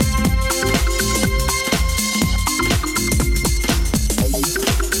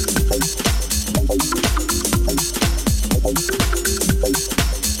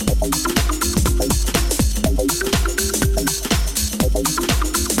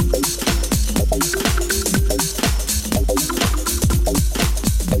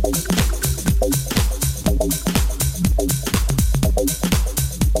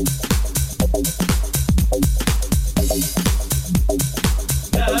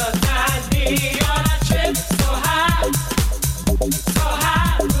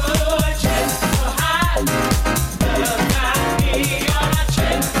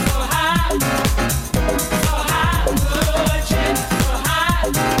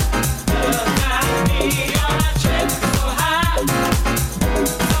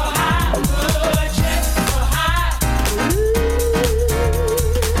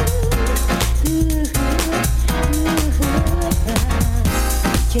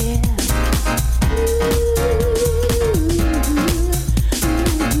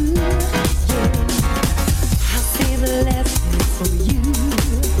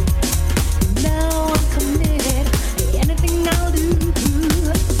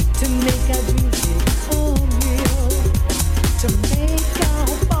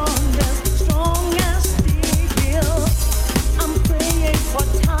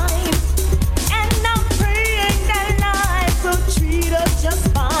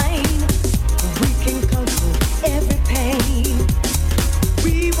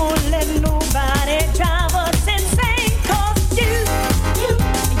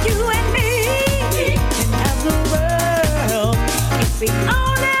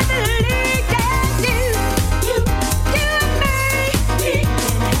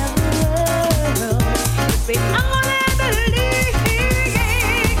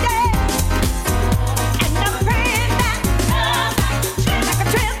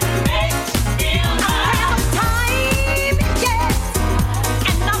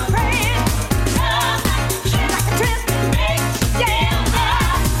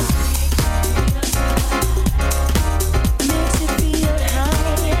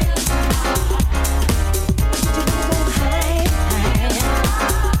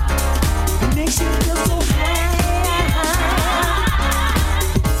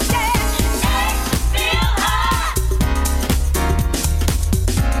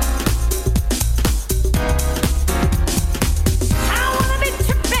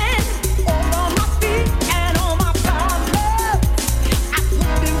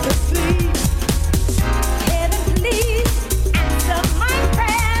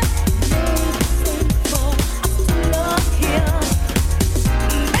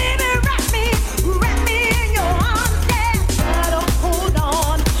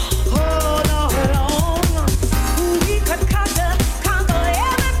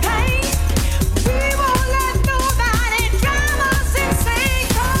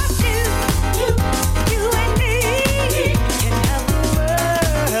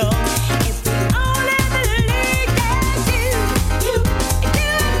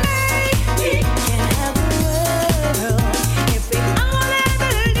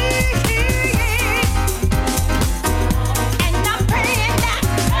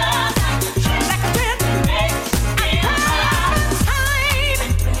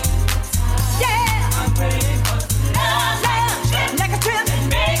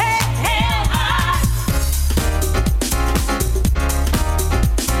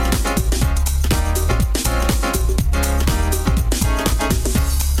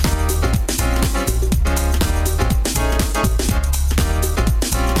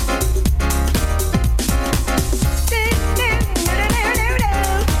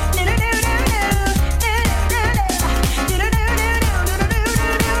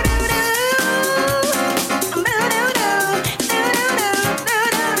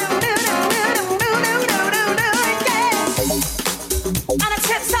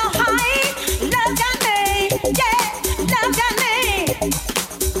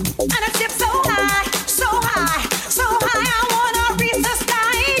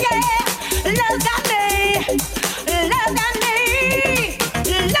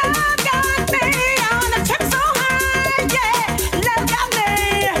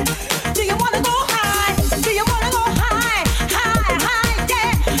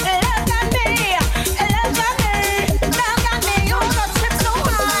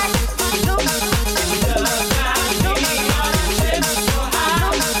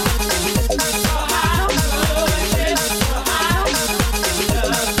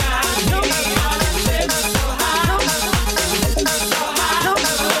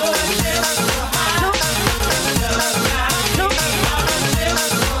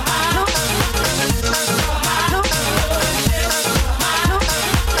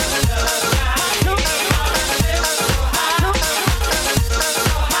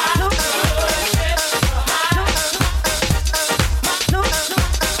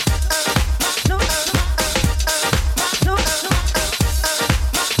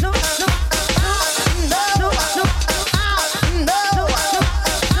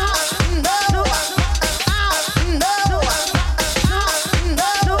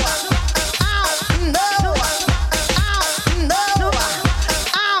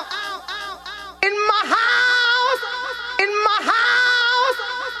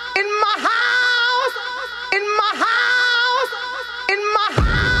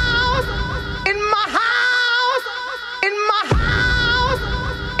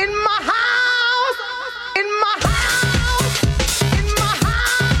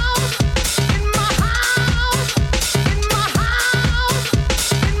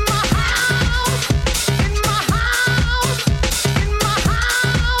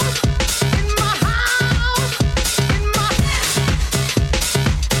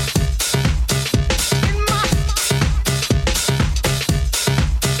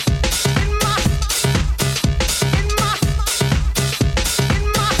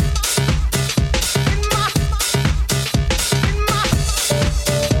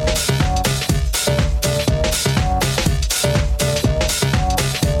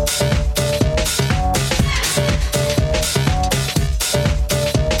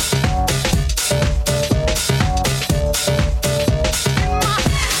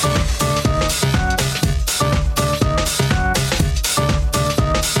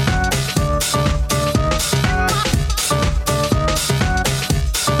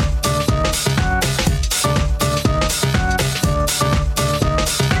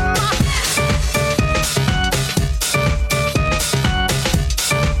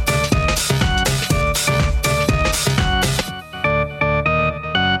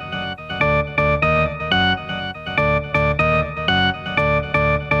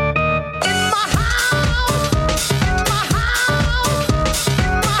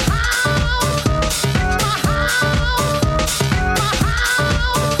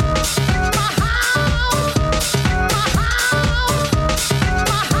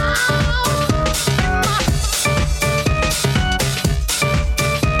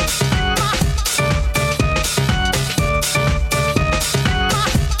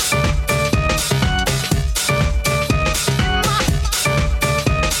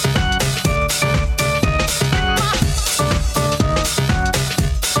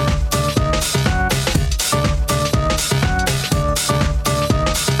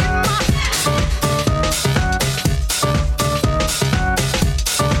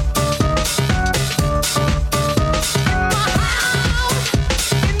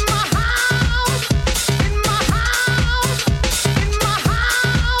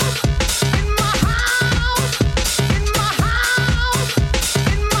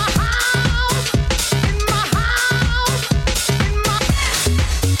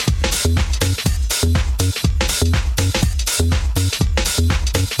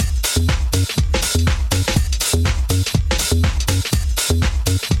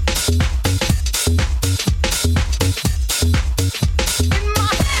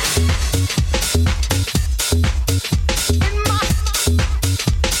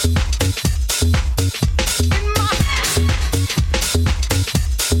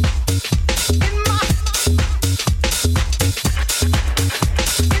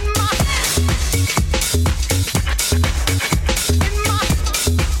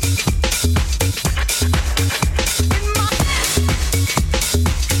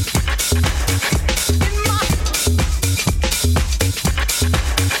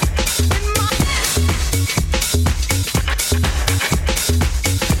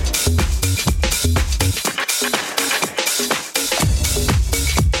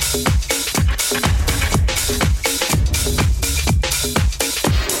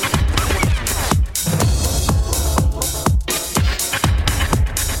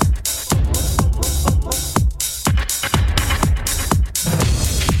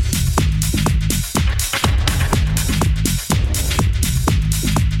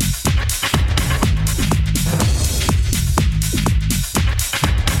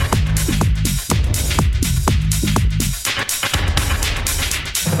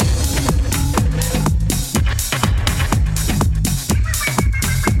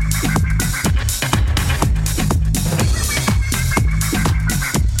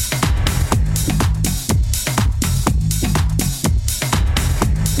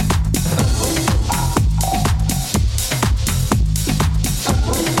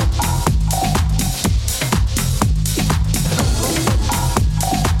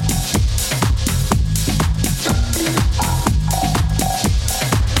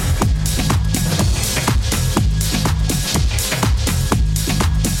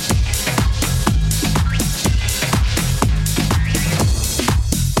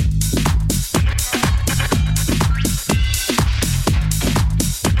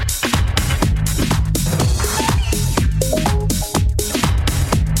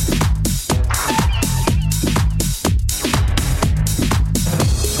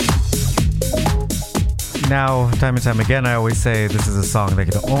 Now, time and time again, I always say this is a song that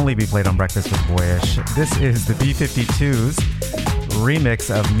can only be played on Breakfast with Boyish. This is the B-52s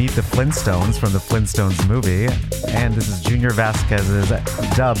remix of Meet the Flintstones from the Flintstones movie. And this is Junior Vasquez's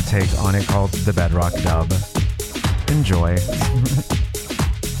dub take on it called the Bedrock Dub. Enjoy.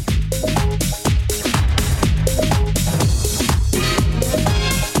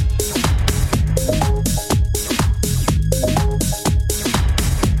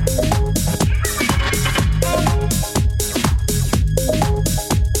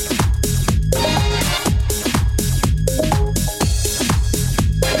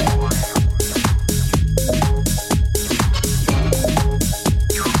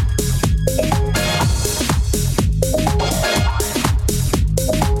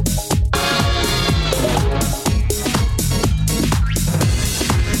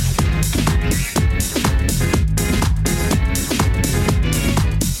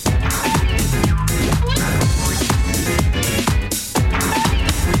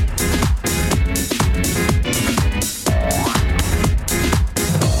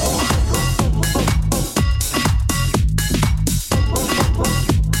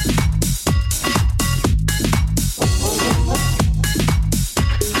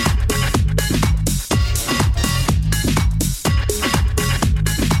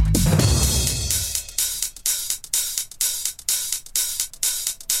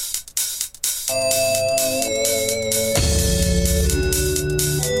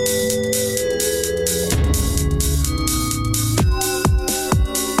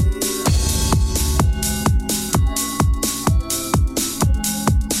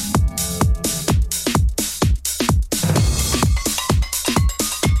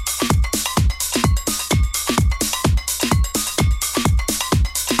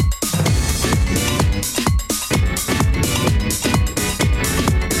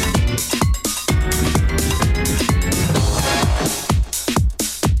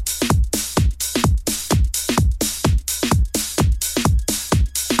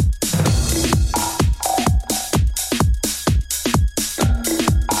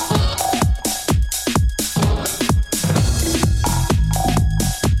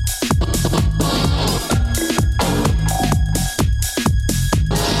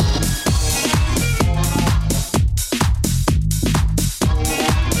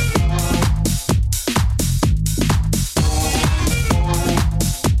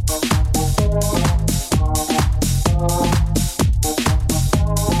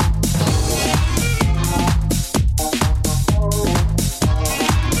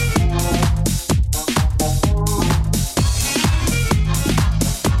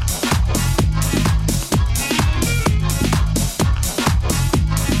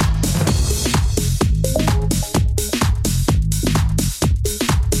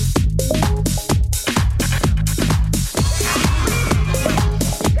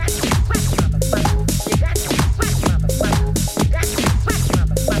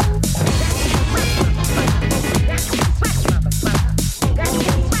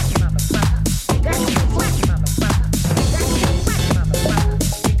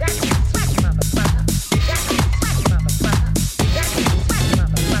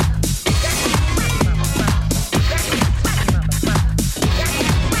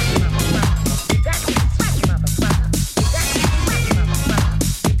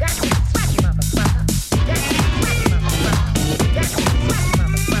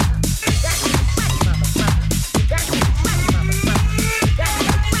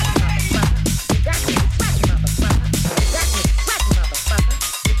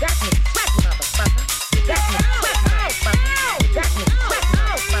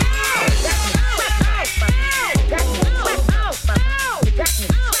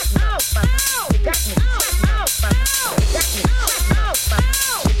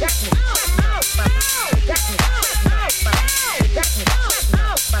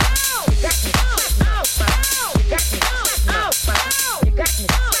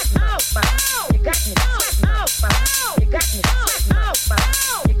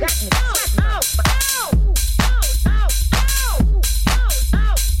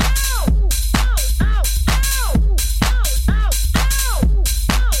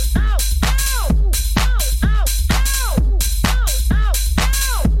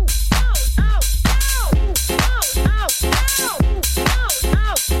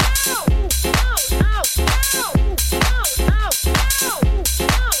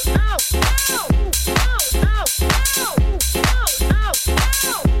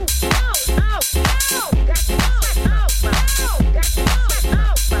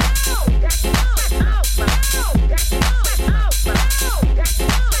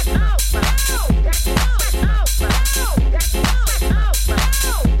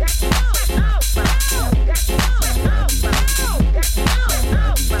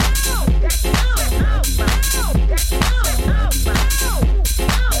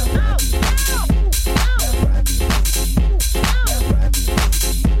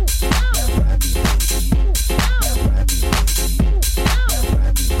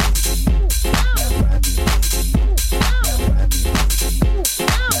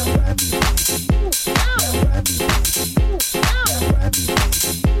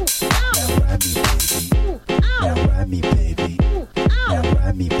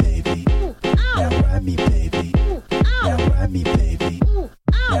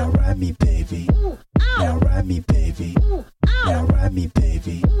 me,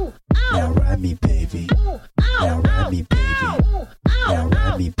 baby. Now ride me, baby. Now ride me, baby. Now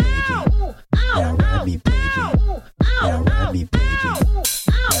ride me, baby. Now ride me, baby. Now ride me, baby.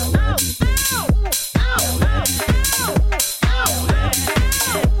 Now ride me, baby. Now ride me,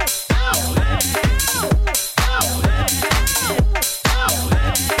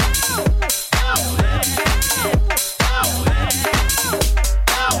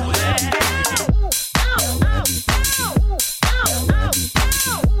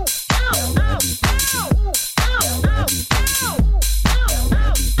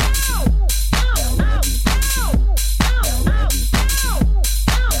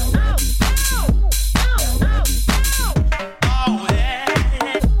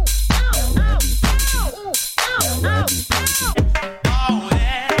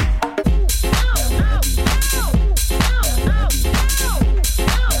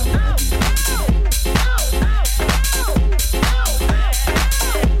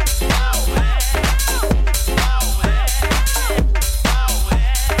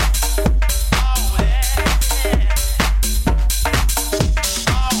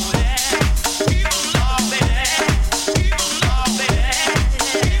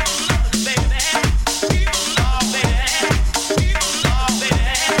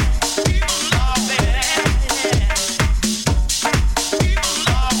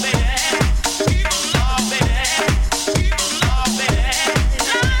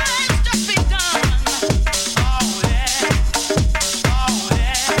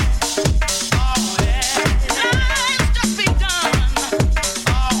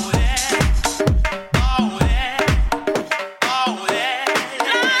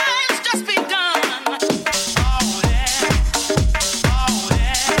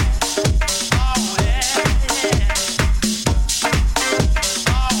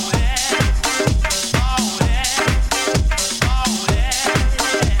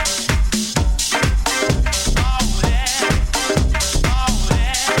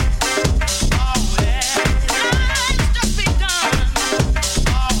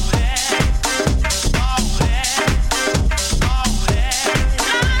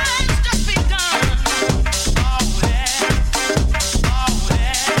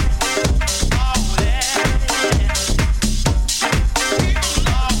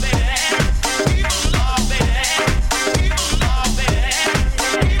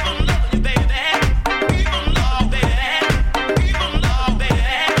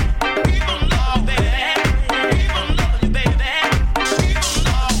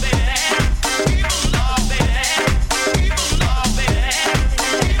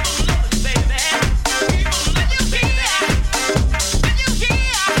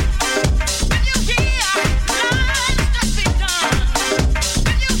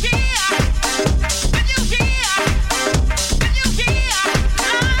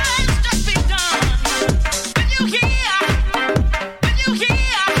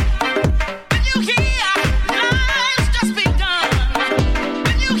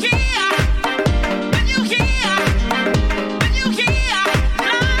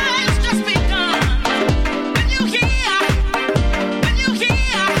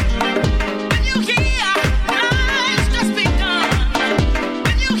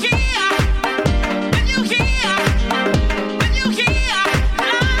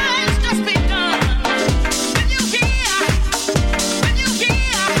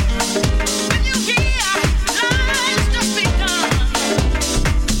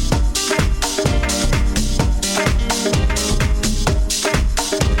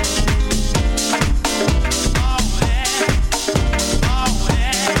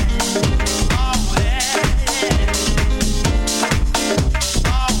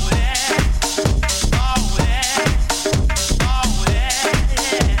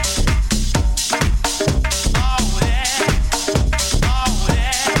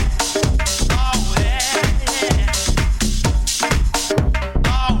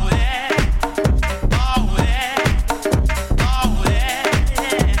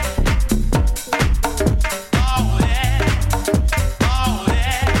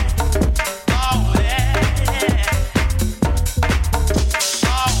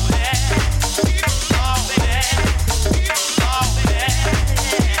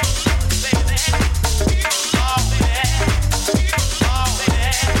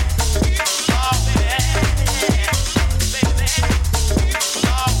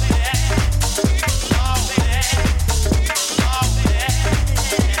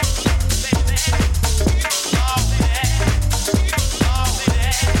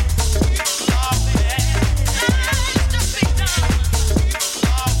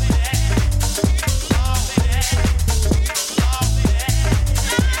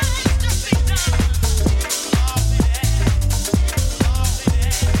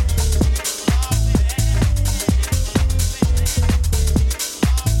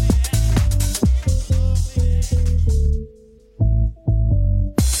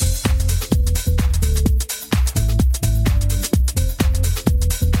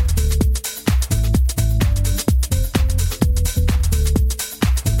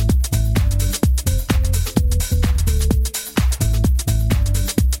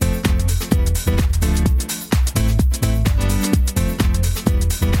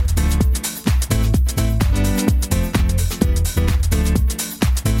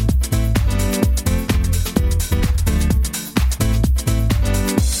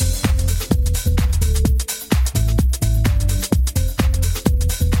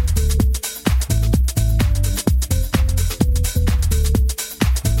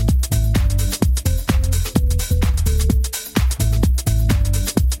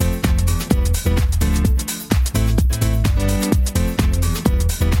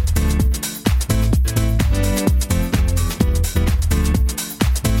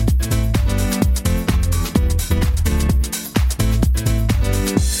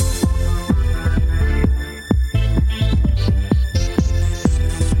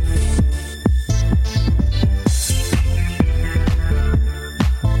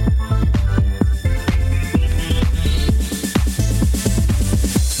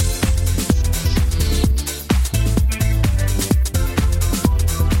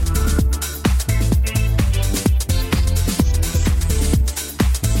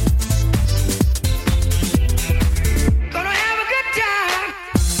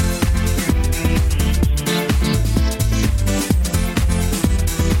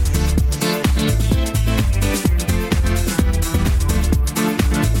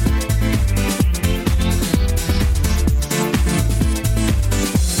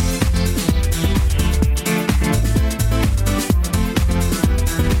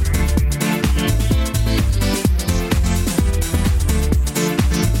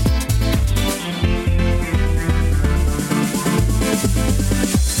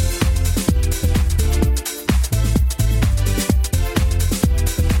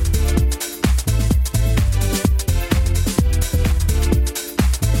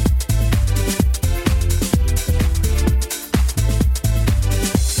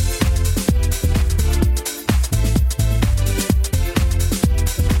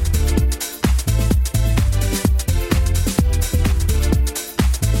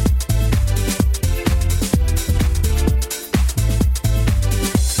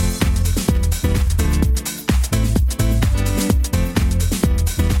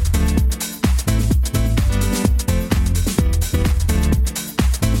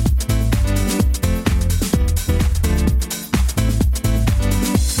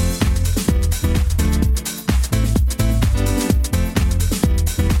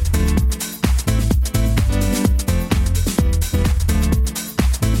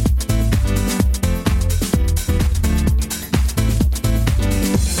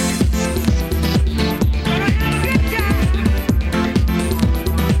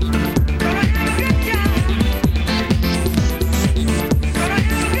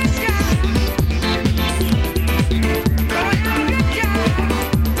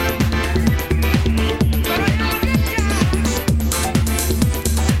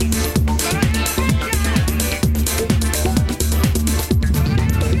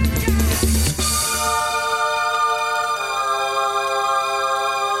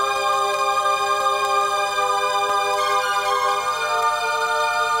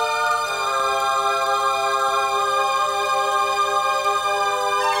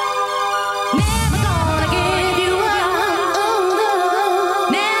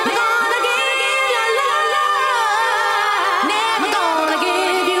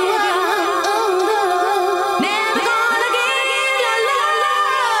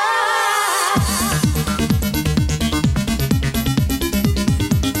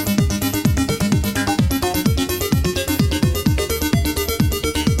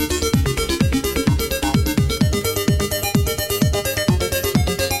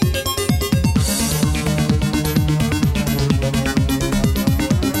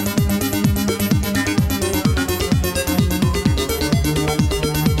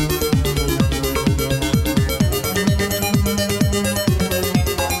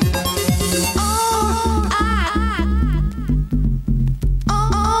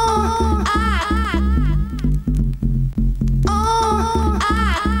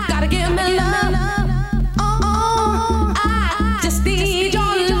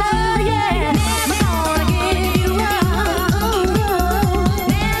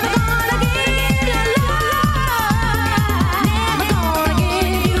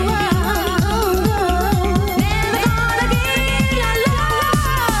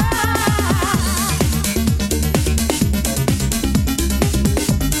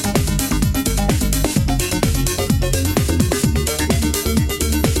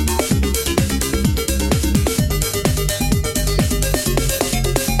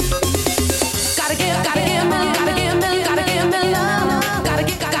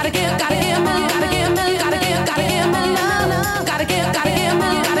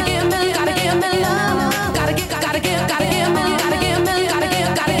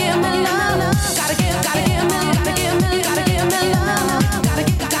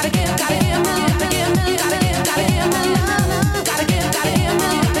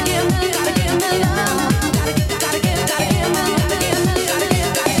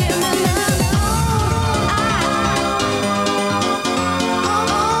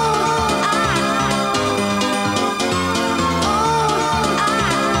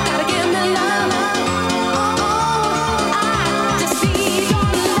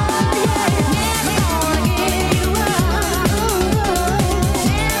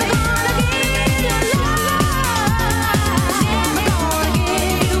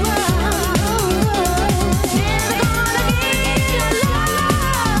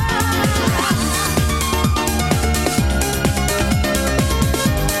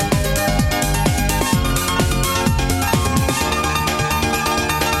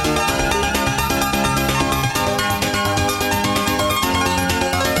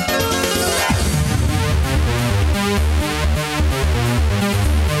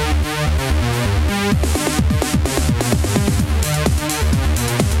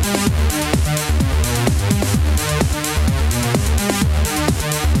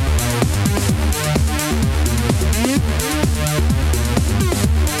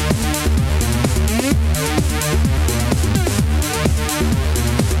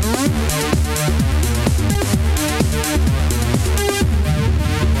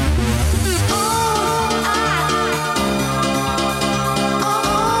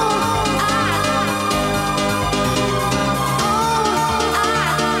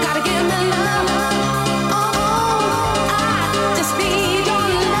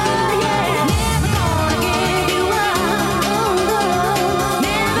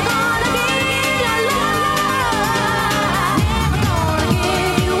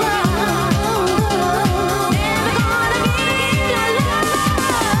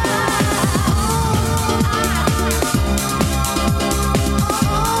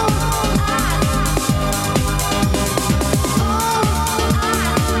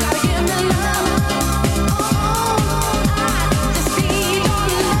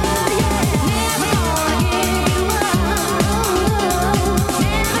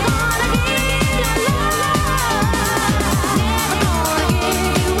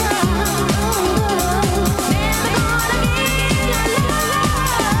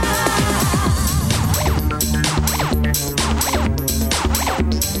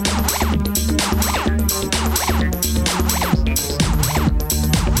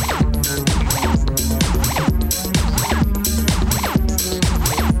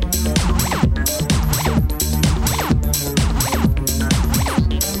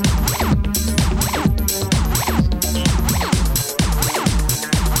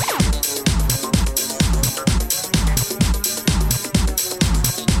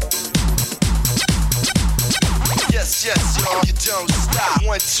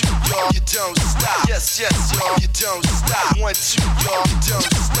 2, y'all, you don't stop. Yes, yes, y'all, you don't stop. 1, 2, y'all, you don't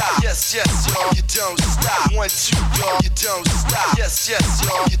stop. Yes, yes, y'all, you don't stop. 1, 2, y'all, you don't stop. Yes, yes,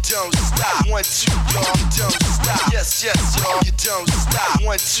 y'all, you don't stop. 1, 2, y'all, you don't stop. Yes, yes, y'all, you don't stop.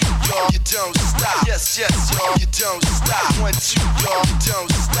 1, 2, y'all, you don't stop. Yes, yes, y'all, you don't stop. 1, 2, y'all, you don't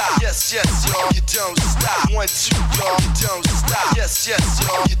stop. Yes, yes, y'all, you don't stop. 1, 2, y'all, you don't stop. Yes, yes,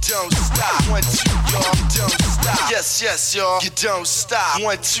 y'all, you don't stop. 1, 2, y'all, you don't stop. Yes, yes, y'all, you don't stop.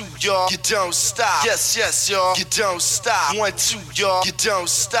 1, 2, y'all, you don't stop. Yes, yes, y'all, you don't stop. 1, 2, y'all, you don't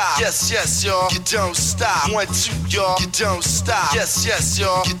stop. Yes, yes, y'all, you don't stop. 1, 2, y'all, you don't stop. Yes, yes,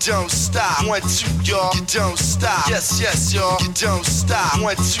 y'all, you don't stop. 1, 2, y'all, you don't stop. Yes, yes, y'all, you don't stop.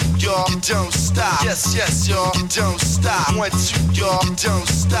 1, 2, y'all, you don't stop. Yes, yes, y'all, you don't stop. 1, 2, y'all, you don't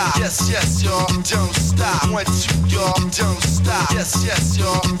stop. Yes, yes, y'all, you don't stop. 1, 2, y'all, you don't stop. Yes, yes,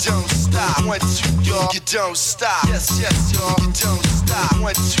 y'all, you don't stop. 1, 2, y'all, you don't stop. Yes, yes, y'all, you don't stop.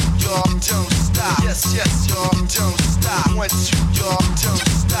 1, 2, y'all, you don't stop. Yes, yes, y'all, you don't stop. 1, 2, y'all, you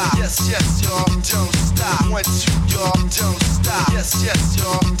don't stop. Yes, yes, y'all, you don't stop. 1, 2, y'all, you don't stop. Yes, yes,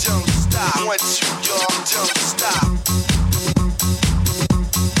 y'all, you don't stop. 1, 2, y'all, you don't stop.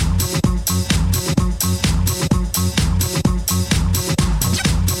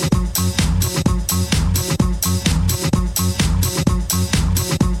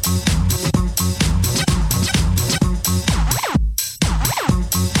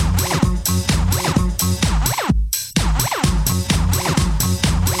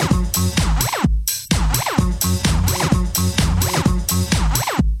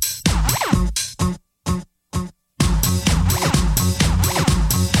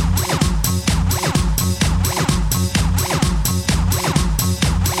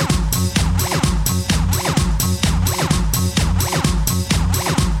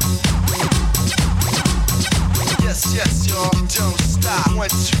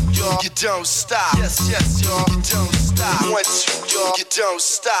 Don't stop. Yes, yes, y'all, you don't stop. 1, 2, y'all, you don't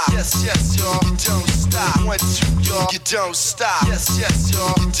stop. Yes, yes, y'all, you don't stop. 1, 2, y'all, you don't stop. Yes, yes,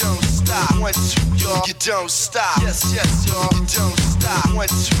 y'all, you don't stop. 1, 2, y'all, you don't stop. Yes, yes, y'all, you don't stop. 1,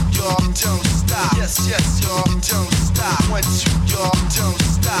 2, y'all, you don't stop. Yes, yes, y'all, you don't stop. 1, 2, y'all, you don't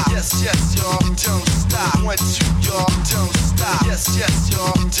stop. Yes, yes, y'all, you don't stop. 1, 2, y'all, you don't stop. Yes, yes,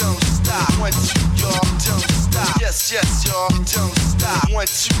 y'all, you don't stop. 1, 2, y'all, you don't stop. Yes, yes, y'all, you don't stop. 1,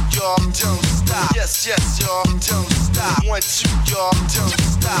 2, y'all, you don't stop. Yes, yes, y'all, you don't stop. 1, 2, y'all, you don't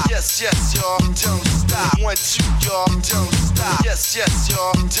stop. Yes, yes, y'all, you don't stop. 1, 2, y'all, you don't stop. Yes, yes,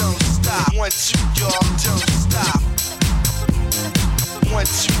 y'all, you don't stop. 1, 2, y'all, you don't stop. 1,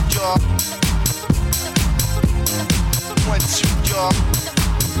 2, y'all. 1, 2, y'all.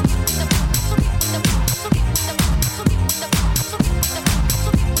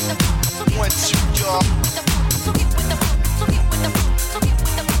 1, 2, y'all.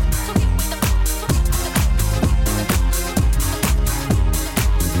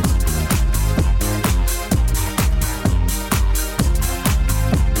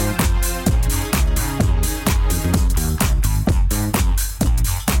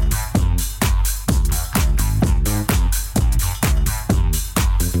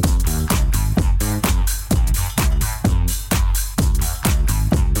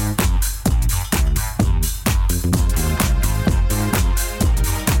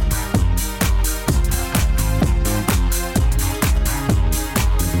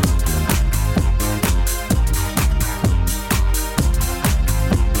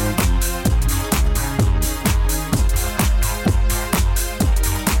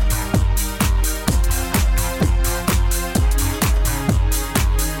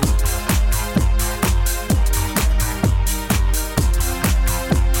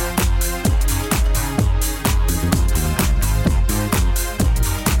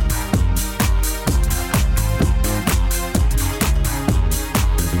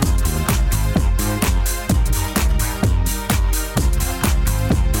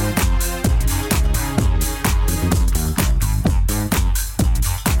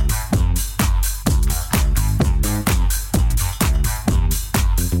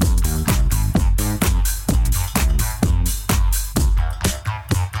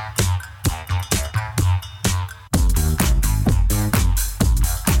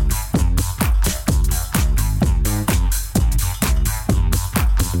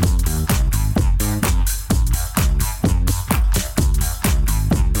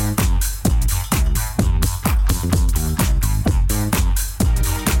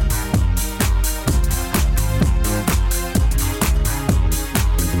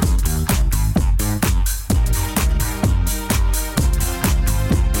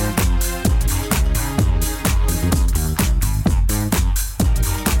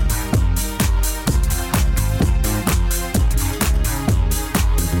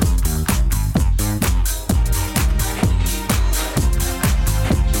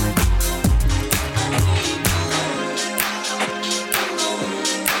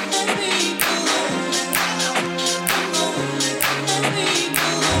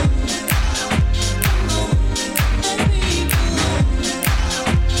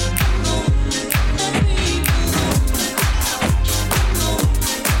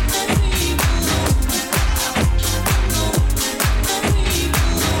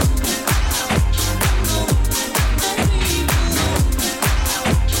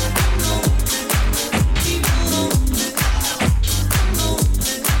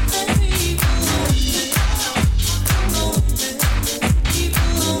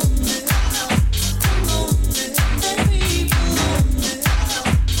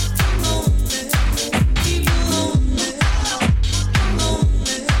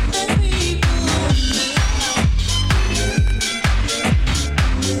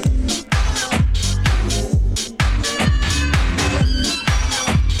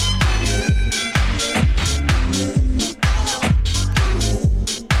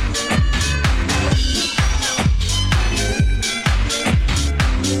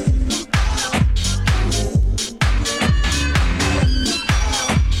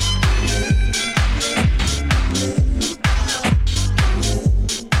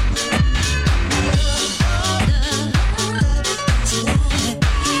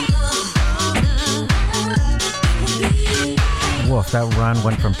 That run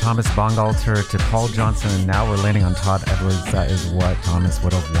went from Thomas Bangalter to Paul Johnson, and now we're landing on Todd Edwards. That is what Thomas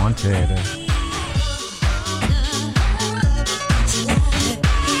would have wanted.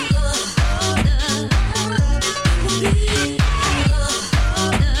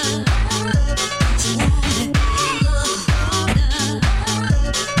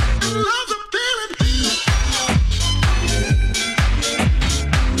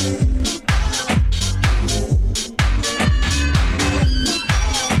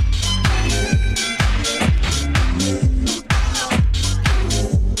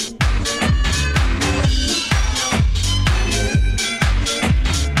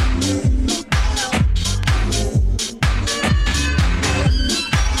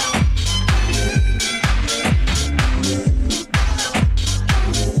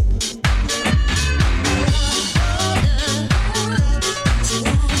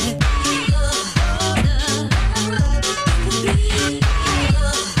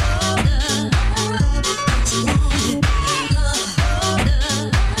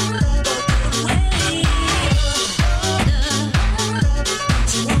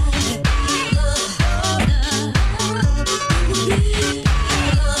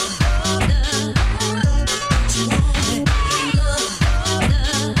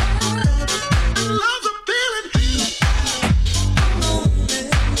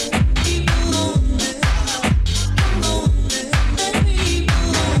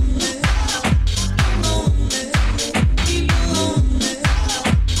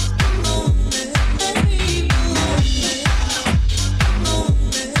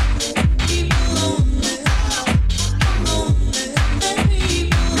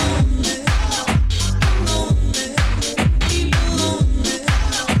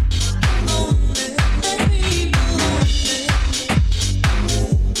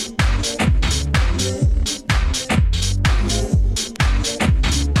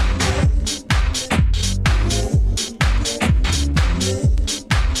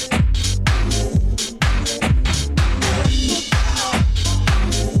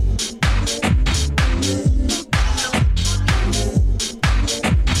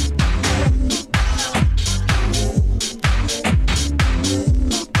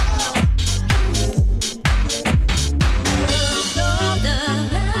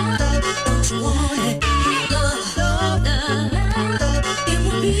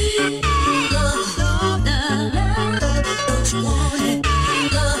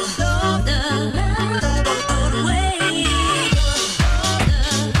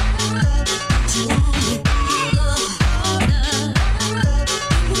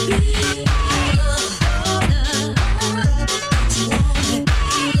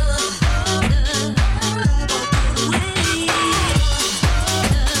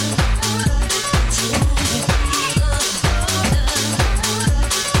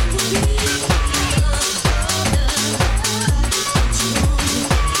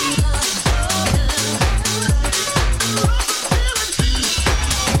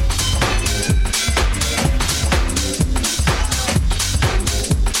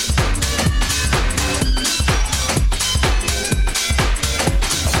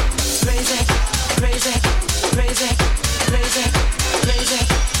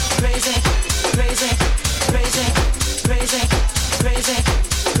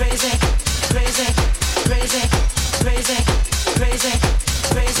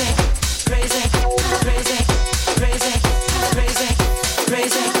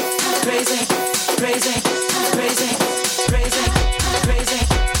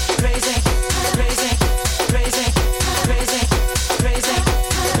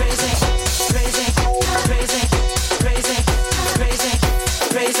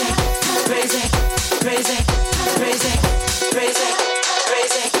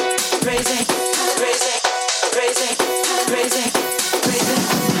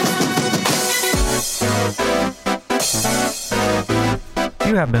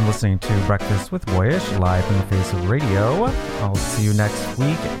 You have been listening to Breakfast with Boyyyish, live from the Face of Radio. I'll see you next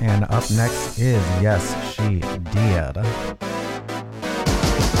week, and up next is Yes, She Did.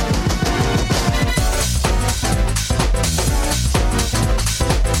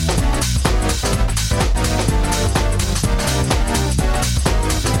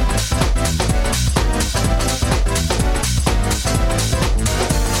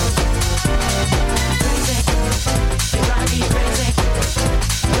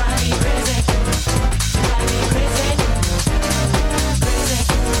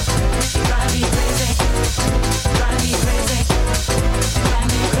 Crazy.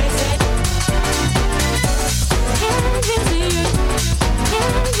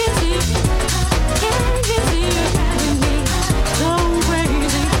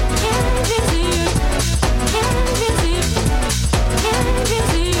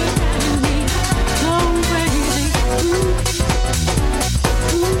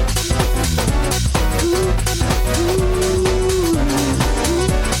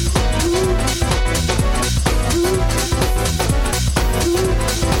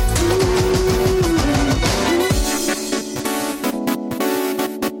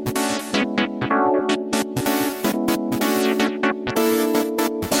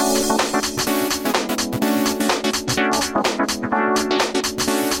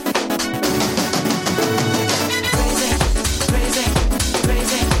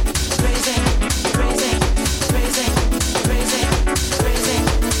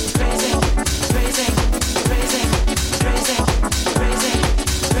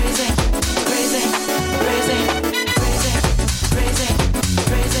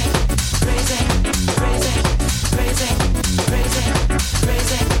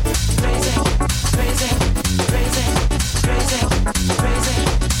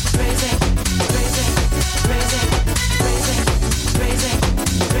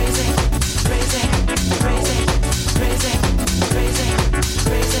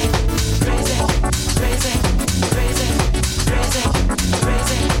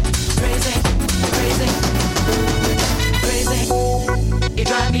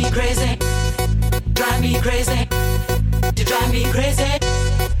 crazy. You drive me crazy.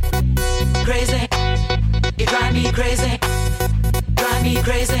 Crazy. You drive me crazy. Drive me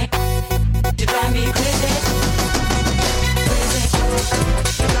crazy. You drive me crazy. Crazy.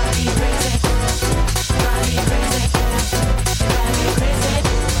 You drive me crazy. Drive me crazy. Drive me crazy.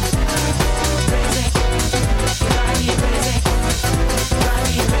 Crazy. You drive me crazy. Drive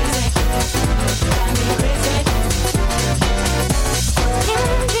me crazy. Drive me crazy.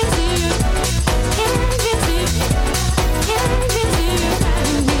 Can't you see you? Can't you see? Can't you see you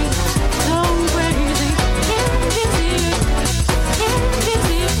driving me so crazy? Can't you see you? Can't you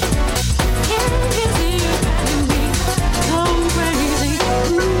see? Can't you see you driving me so crazy?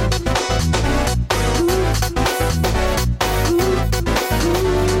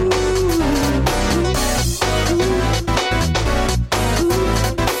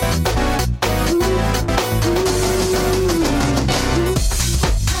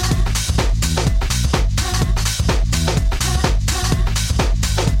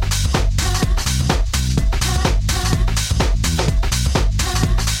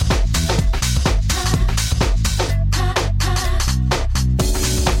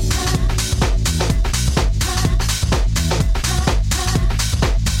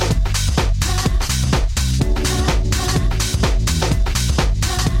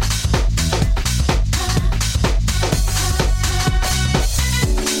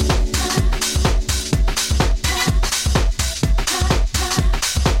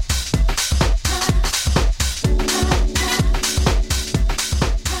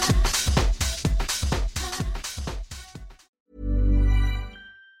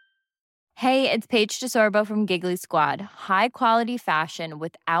 Hey, it's Paige DeSorbo from Giggly Squad. High quality fashion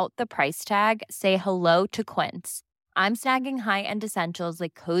without the price tag. Say hello to Quince. I'm snagging high-end essentials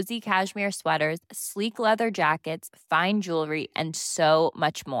like cozy cashmere sweaters, sleek leather jackets, fine jewelry, and so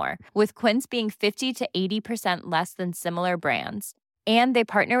much more. With Quince being 50 to 80% less than similar brands. And they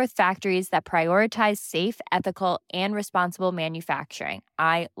partner with factories that prioritize safe, ethical, and responsible manufacturing.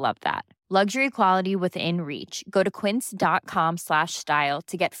 I love that. Luxury quality within reach. Go to quince.com/style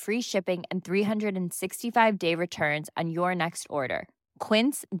to get free shipping and 365-day returns on your next order.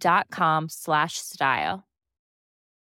 Quince.com/style.